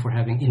if we're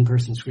having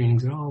in-person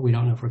screenings at all. We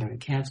don't know if we're going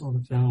to cancel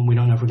the film. We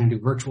don't know if we're going to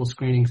do virtual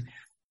screenings.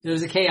 It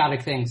was a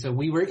chaotic thing. So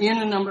we were in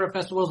a number of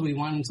festivals. We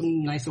won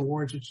some nice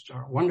awards, which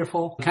are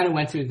wonderful. Kind of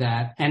went through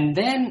that. And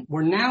then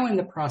we're now in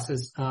the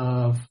process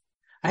I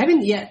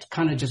haven't yet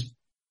kind of just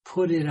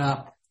put it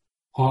up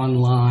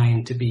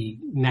online to be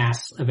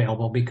mass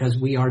available, because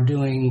we are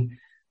doing,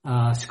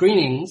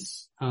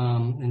 screenings,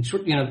 and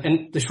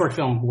the short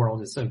film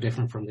world is so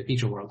different from the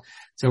feature world.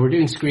 So we're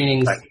doing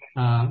screenings,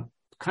 kind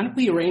of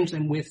we arrange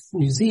them with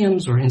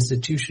museums or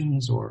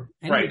institutions or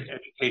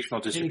educational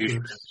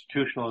distribution,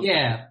 institutional.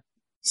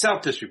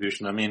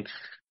 Self-distribution. I mean,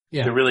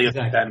 there really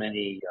isn't that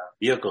many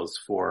vehicles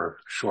for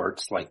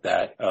shorts like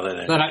that, other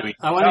than doing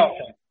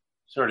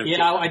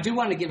I do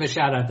want to give a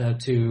shout out though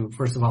to,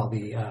 first of all,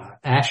 the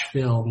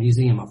Asheville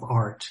Museum of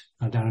Art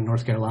down in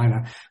North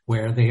Carolina,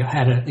 where they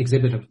had an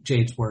exhibit of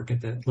Jade's work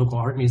at the local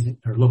art museum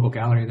or local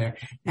gallery there,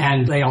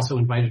 and they also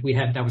invited.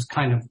 That was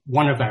kind of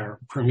one of our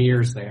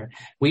premieres there.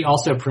 We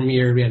also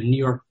premiered. We had a New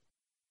York.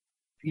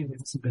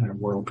 It's been our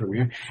world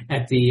premiere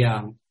at the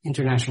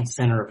International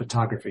Center of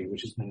Photography,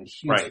 which has been a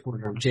huge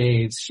supporter of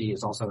Jade's. She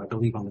is also, I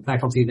believe, on the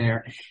faculty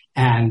there.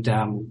 And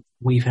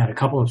we've had a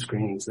couple of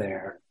screenings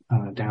there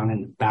down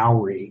in the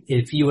Bowery.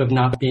 If you have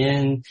not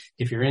been,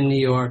 if you're in New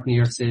York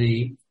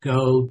City,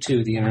 go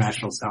to the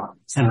International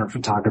Center of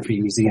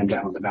Photography Museum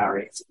down in the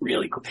Bowery. It's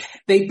really cool.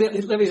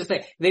 Let me just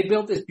say, they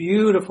built this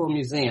beautiful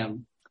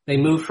museum. They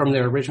moved from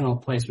their original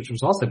place, which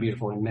was also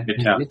beautiful in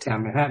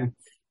Midtown Manhattan.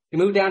 They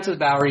moved down to the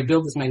Bowery,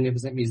 built this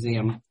magnificent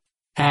museum,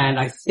 and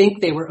I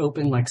think they were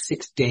open like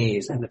 6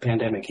 days and the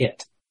pandemic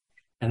hit.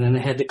 And then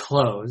they had to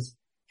close.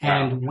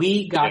 And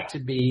we got to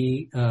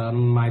be,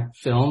 my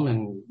film,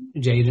 and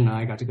Jade and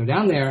I got to go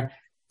down there,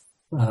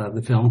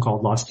 the film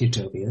called Lost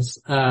Utopias.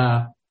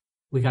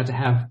 We got to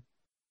have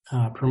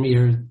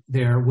premiere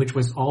there, which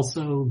was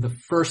also the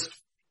first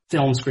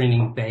film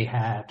screening they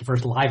had, the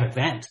first live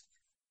event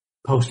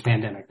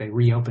post-pandemic. They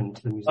reopened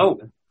the museum at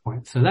that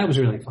point. So that was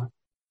really fun.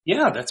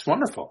 Yeah, that's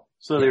wonderful.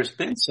 So there's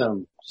been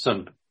some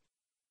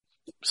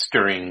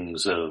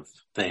stirrings of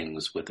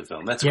things with the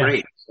film. That's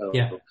great. So,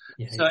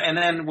 and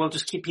then we'll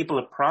just keep people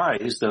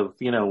apprised of,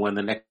 when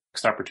the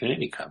next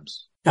opportunity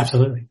comes.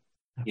 Absolutely.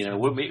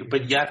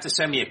 But you have to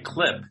send me a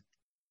clip.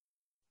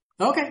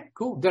 Okay,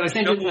 cool. Did I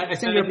send you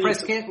a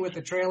press kit with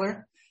the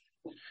trailer?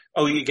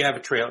 Oh, you have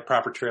a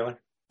proper trailer?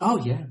 Oh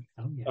yeah.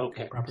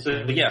 Okay.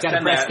 So got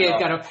a press kit.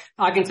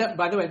 I can tell.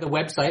 By the way, the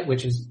website,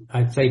 which is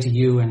I'd say to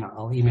you, and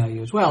I'll email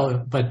you as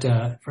well. But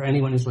for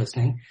anyone who's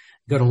listening,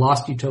 go to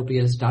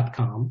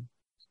lostutopias.com.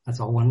 That's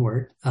all one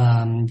word.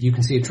 You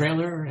can see a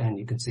trailer and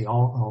you can see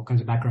all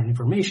kinds of background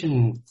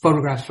information,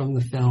 photographs from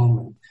the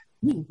film,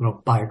 and a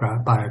little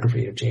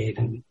biography of Jade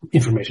and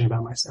information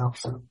about myself.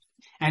 So,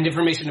 and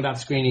information about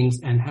screenings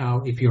and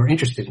how, if you're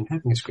interested in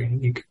having a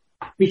screening, you can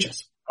reach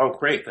us. Oh,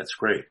 great. That's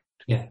great.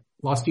 Yeah.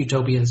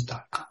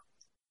 lostutopias.com.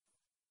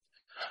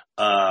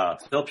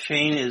 Philip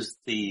Shane is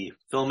the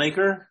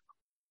filmmaker.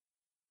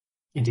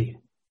 Indeed.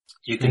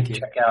 You can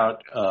check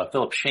out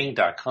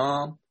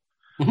philipshane.com.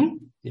 Mm-hmm.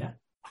 Yeah.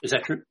 Is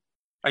that true?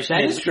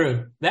 That is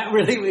true. That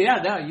really,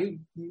 yeah, no,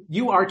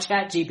 you are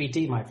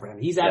ChatGPT, my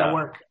friend. He's out of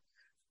work.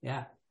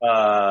 Yeah.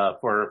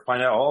 For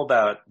find out all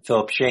about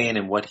Philip Shane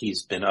and what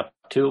he's been up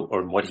to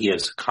or what he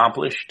has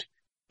accomplished.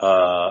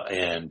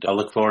 And I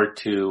look forward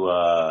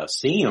to,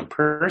 seeing you in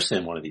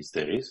person one of these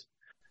days.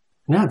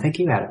 No, thank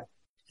you, Adam.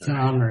 It's an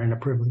honor and a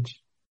privilege.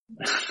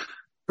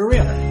 For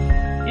real.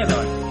 Yeah,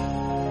 no.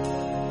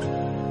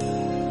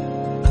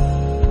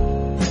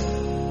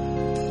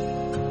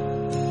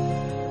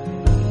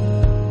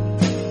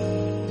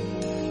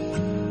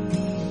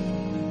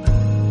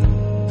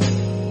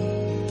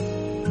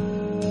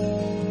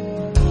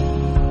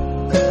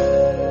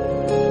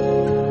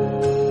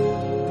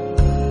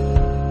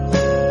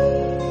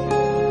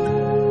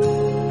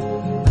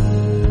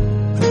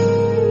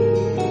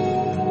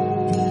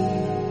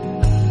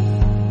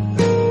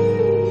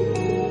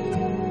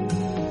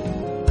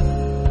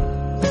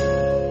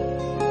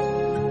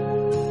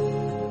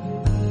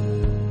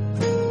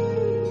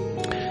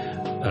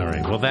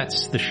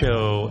 That's the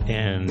show,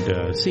 and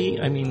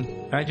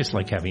I just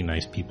like having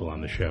nice people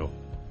on the show.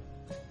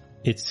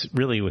 It's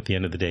really, at the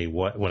end of the day,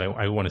 what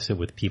I want to sit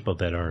with people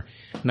that are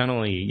not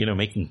only,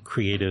 making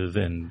creative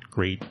and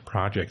great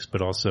projects,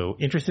 but also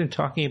interested in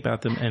talking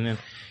about them, and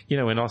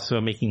and also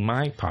making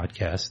my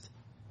podcast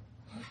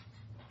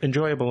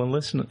enjoyable and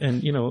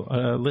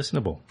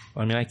listenable.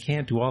 I mean, I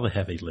can't do all the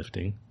heavy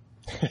lifting.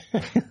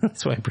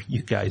 That's why I bring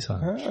you guys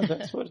on.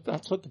 That's what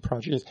the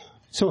project is.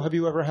 So have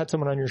you ever had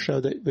someone on your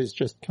show that was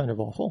just kind of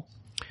awful?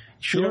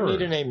 Sure. You don't need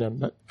to name them,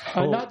 but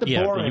not the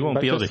boring, but you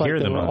won't be able to hear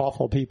them.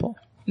 Awful people.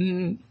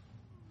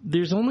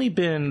 There's only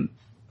been,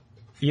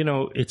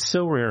 it's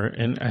so rare.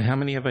 And how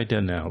many have I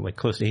done now? Like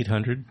close to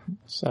 800?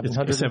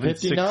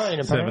 759,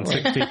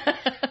 apparently.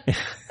 760.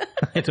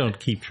 I don't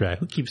keep track.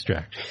 Who keeps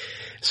track?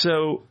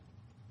 So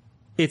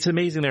it's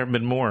amazing there have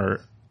been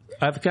more.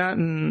 I've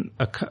gotten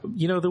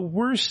the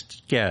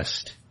worst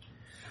guest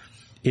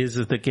is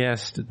the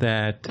guest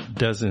that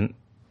isn't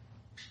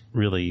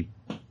really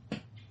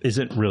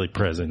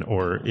present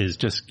or is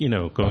just,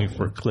 going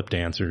for clipped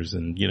answers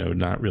and,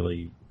 not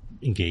really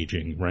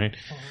engaging, right?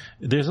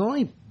 There's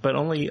I've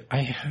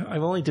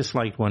only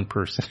disliked one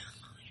person,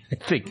 I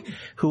think,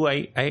 who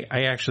I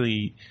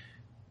actually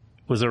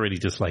was already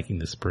disliking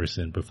this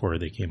person before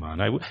they came on.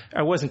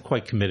 I wasn't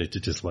quite committed to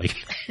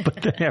disliking,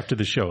 but then after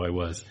the show I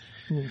was.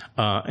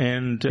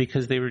 And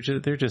because they're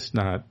just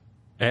not,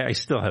 I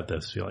still have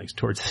those feelings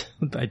towards,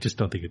 I just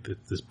don't think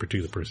this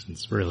particular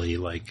person's really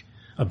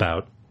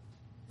about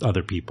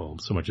other people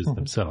so much as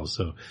themselves.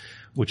 So,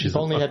 which is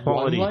only had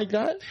one like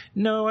that?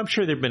 No, I'm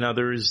sure there've been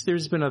others.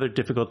 There's been other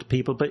difficult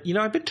people, but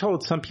I've been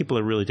told some people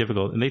are really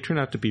difficult and they turn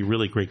out to be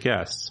really great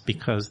guests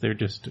because they're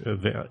just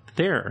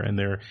there and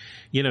they're,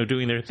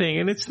 doing their thing.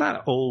 And it's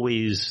not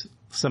always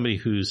somebody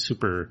who's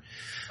super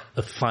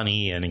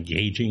funny and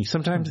engaging.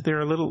 Sometimes they are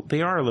a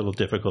little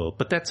difficult,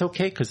 but that's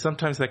okay because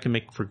sometimes that can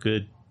make for a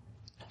good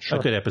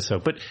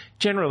episode. But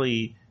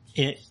generally,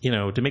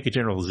 to make a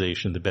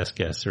generalization, the best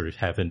guests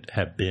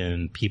have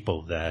been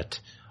people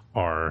that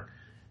are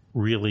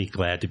really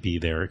glad to be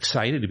there,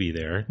 excited to be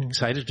there,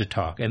 excited to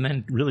talk, and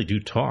then really do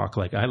talk.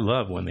 Like I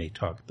love when they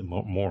talk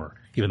more,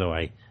 even though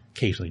I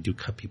occasionally do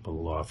cut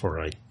people off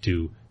or I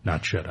do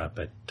not shut up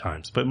at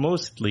times. But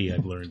mostly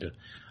I've learned to,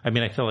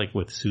 I felt like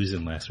with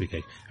Susan last week,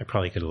 I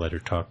probably could have let her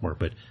talk more,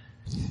 but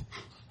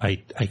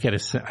I had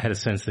a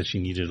sense that she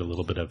needed a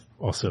little bit of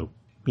also,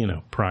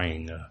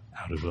 prying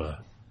out of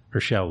her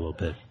shell a little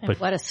bit. But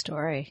what a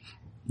story.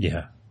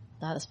 Yeah.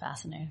 That was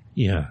fascinating.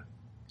 Yeah.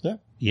 Yeah.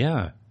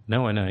 Yeah.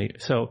 No, and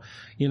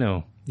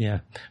yeah.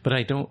 But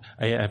I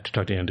have to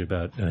talk to Andrew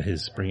about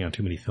his bringing on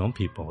too many film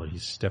people.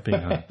 He's stepping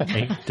on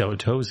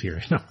toes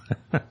here.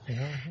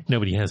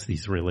 Nobody has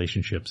these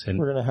relationships. And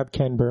we're going to have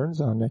Ken Burns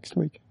on next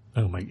week.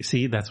 Oh my,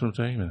 see, that's what I'm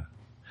talking about.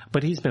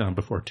 But he's been on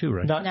before too,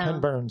 right? Not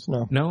Ken Burns,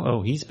 no. No?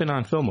 Oh, he's been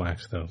on Film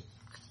Wax though.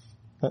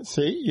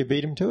 See, you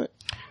beat him to it.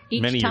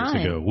 Many years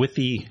ago with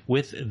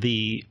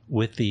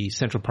the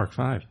Central Park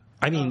 5.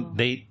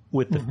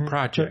 With the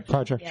project.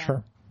 Project, yeah.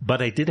 Sure.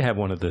 But I did have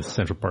one of the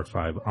Central Park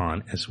 5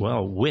 on as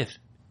well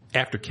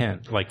after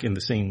Kent, like in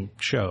the same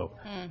show.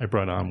 I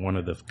brought on one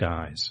of the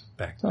guys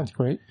back then. Sounds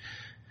great.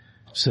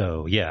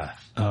 So yeah,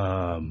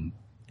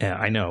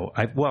 I know.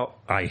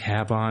 I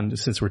have on,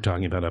 since we're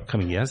talking about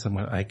upcoming guests,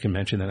 I can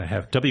mention that I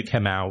have W.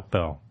 Kamau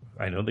Bell.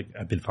 I know that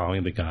I've been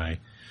following the guy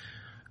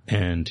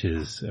and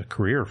his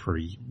career for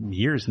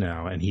years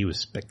now, and he was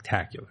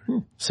spectacular.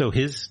 So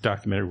his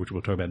documentary, which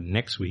we'll talk about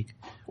next week,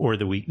 or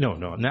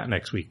not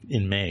next week,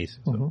 in May,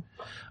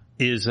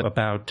 is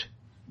about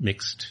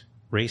mixed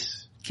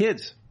race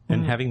kids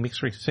and having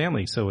mixed race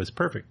families. So it's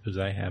perfect because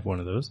I have one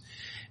of those.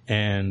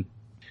 And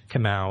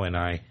Kamau and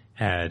I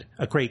had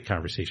a great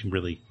conversation,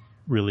 really,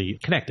 really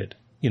connected,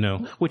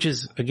 which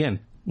is, again,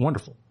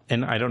 wonderful.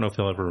 And I don't know if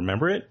he'll ever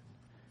remember it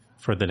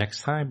for the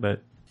next time,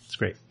 but it's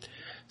great.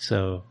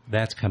 So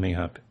that's coming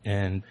up.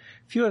 And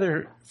a few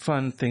other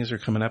fun things are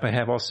coming up. I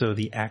have also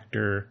the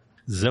actor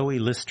Zoe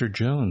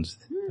Lister-Jones.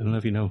 I don't know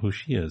if you know who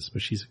she is,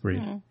 but she's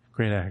a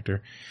great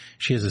actor.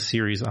 She has a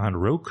series on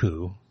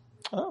Roku.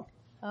 Oh.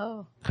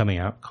 Coming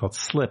out called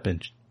Slip. And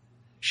Do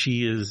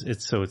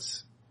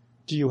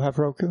you have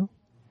Roku?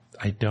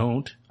 I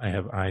don't. I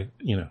have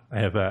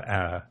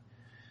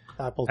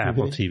Apple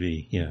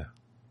TV. Yeah.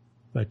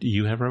 But do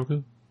you have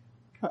Roku?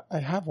 I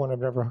have one. I've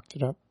never hooked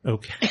it up.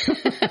 Okay.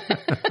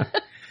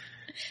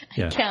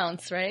 Yeah. It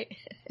counts, right?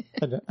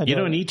 You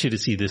don't need to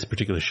see this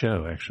particular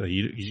show, actually.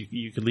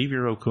 You could leave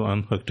your Roku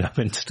unhooked up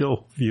and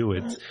still view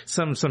it.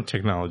 Some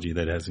technology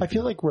that hasn't. I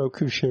feel like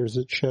Roku shares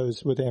its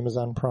shows with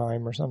Amazon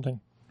Prime or something.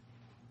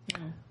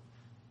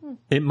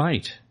 It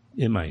might.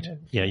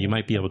 Yeah, you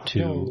might be able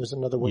to. There's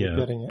another way of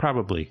getting it.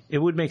 Probably. It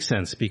would make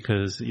sense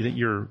because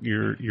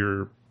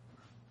you're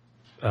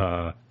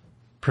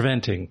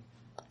preventing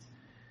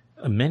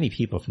many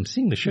people from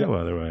seeing the show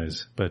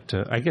otherwise. But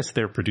I guess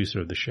they're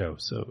producer of the show,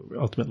 so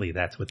ultimately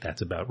that's what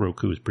that's about.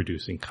 Roku is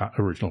producing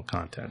original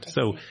content,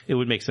 so it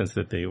would make sense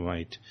that they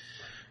might,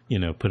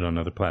 put it on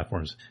other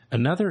platforms.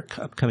 Another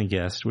upcoming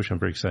guest, which I'm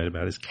very excited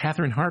about, is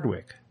Catherine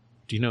Hardwicke.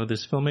 Do you know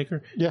this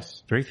filmmaker?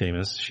 Yes. Very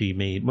famous. She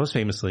made, most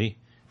famously,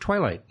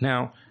 Twilight.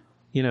 Now,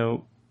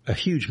 a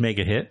huge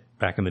mega hit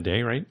back in the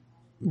day, right?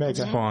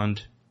 Mega.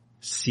 Spawned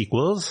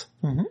sequels.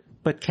 Mm-hmm.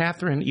 But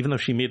Catherine, even though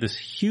she made this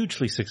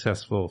hugely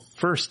successful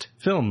first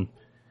film,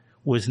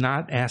 was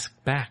not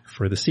asked back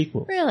for the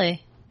sequel.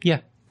 Really? Yeah.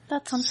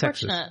 That's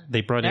unfortunate. Sexist.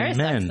 They brought in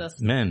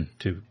men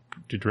to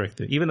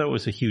direct it, even though it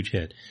was a huge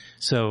hit.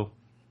 So,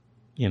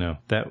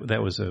 that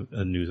was a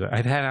news.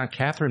 I've had on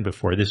Catherine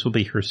before. This will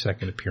be her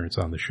second appearance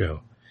on the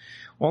show.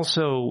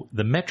 Also,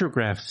 the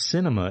Metrograph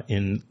Cinema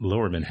in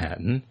Lower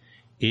Manhattan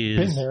is...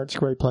 Been there. It's a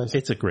great place.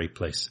 It's a great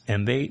place.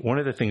 And one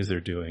of the things they're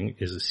doing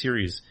is a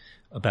series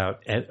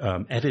about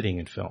editing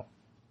in film.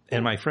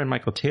 And my friend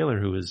Michael Taylor,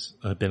 who has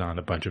been on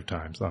a bunch of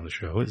times on the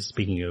show, is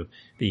speaking of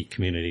the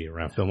community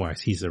around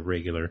FilmWise. He's a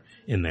regular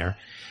in there.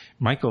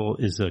 Michael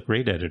is a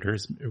great editor.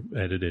 He's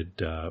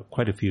edited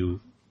quite a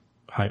few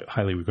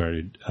highly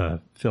regarded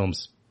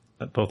films,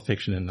 both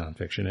fiction and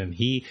nonfiction. And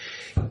he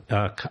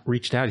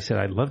reached out. He said,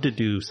 I'd love to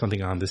do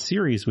something on the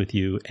series with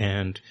you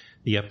and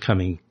the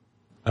upcoming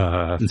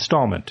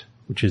installment,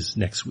 which is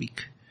next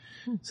week.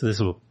 So this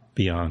will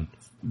be on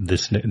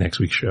this next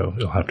week's show.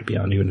 It'll have to be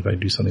on even if I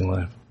do something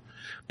live.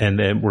 And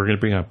then we're going to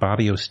bring on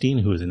Bobby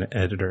Osteen, who is an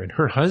editor, and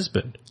her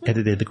husband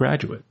edited The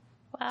Graduate.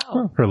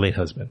 Wow. Her late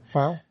husband.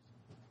 Wow.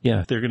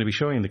 Yeah, they're going to be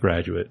showing The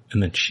Graduate,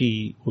 and then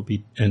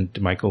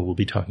and Michael will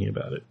be talking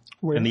about it.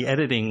 Where? And the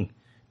editing,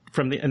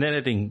 from an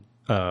editing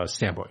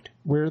standpoint.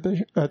 Where are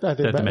they? At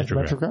the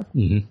Metrograph?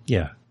 Mm-hmm.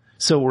 Yeah.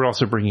 So we're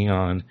also bringing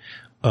on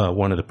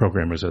one of the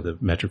programmers of the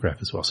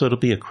Metrograph as well. So it'll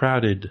be a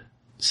crowded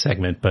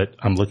segment, but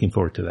I'm looking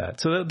forward to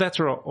that. So that's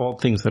all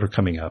things that are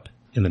coming up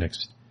in the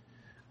next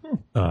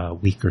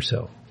week or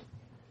so.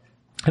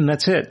 And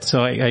that's it.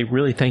 So I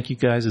really thank you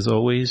guys as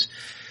always,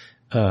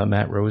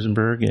 Matt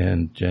Rosenberg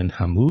and Jen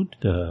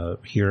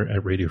Hammoud here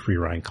at Radio Free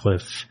Rhine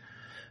Cliff.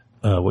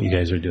 What you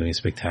guys are doing is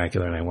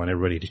spectacular, and I want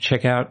everybody to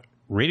check out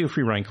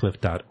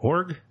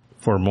radiofreerhinecliff.org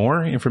for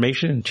more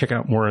information and check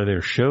out more of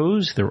their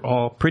shows. They're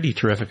all pretty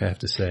terrific, I have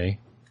to say.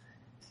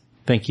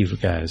 Thank you,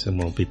 guys, and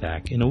we'll be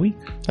back in a week.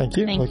 Thank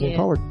you. Looking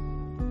forward.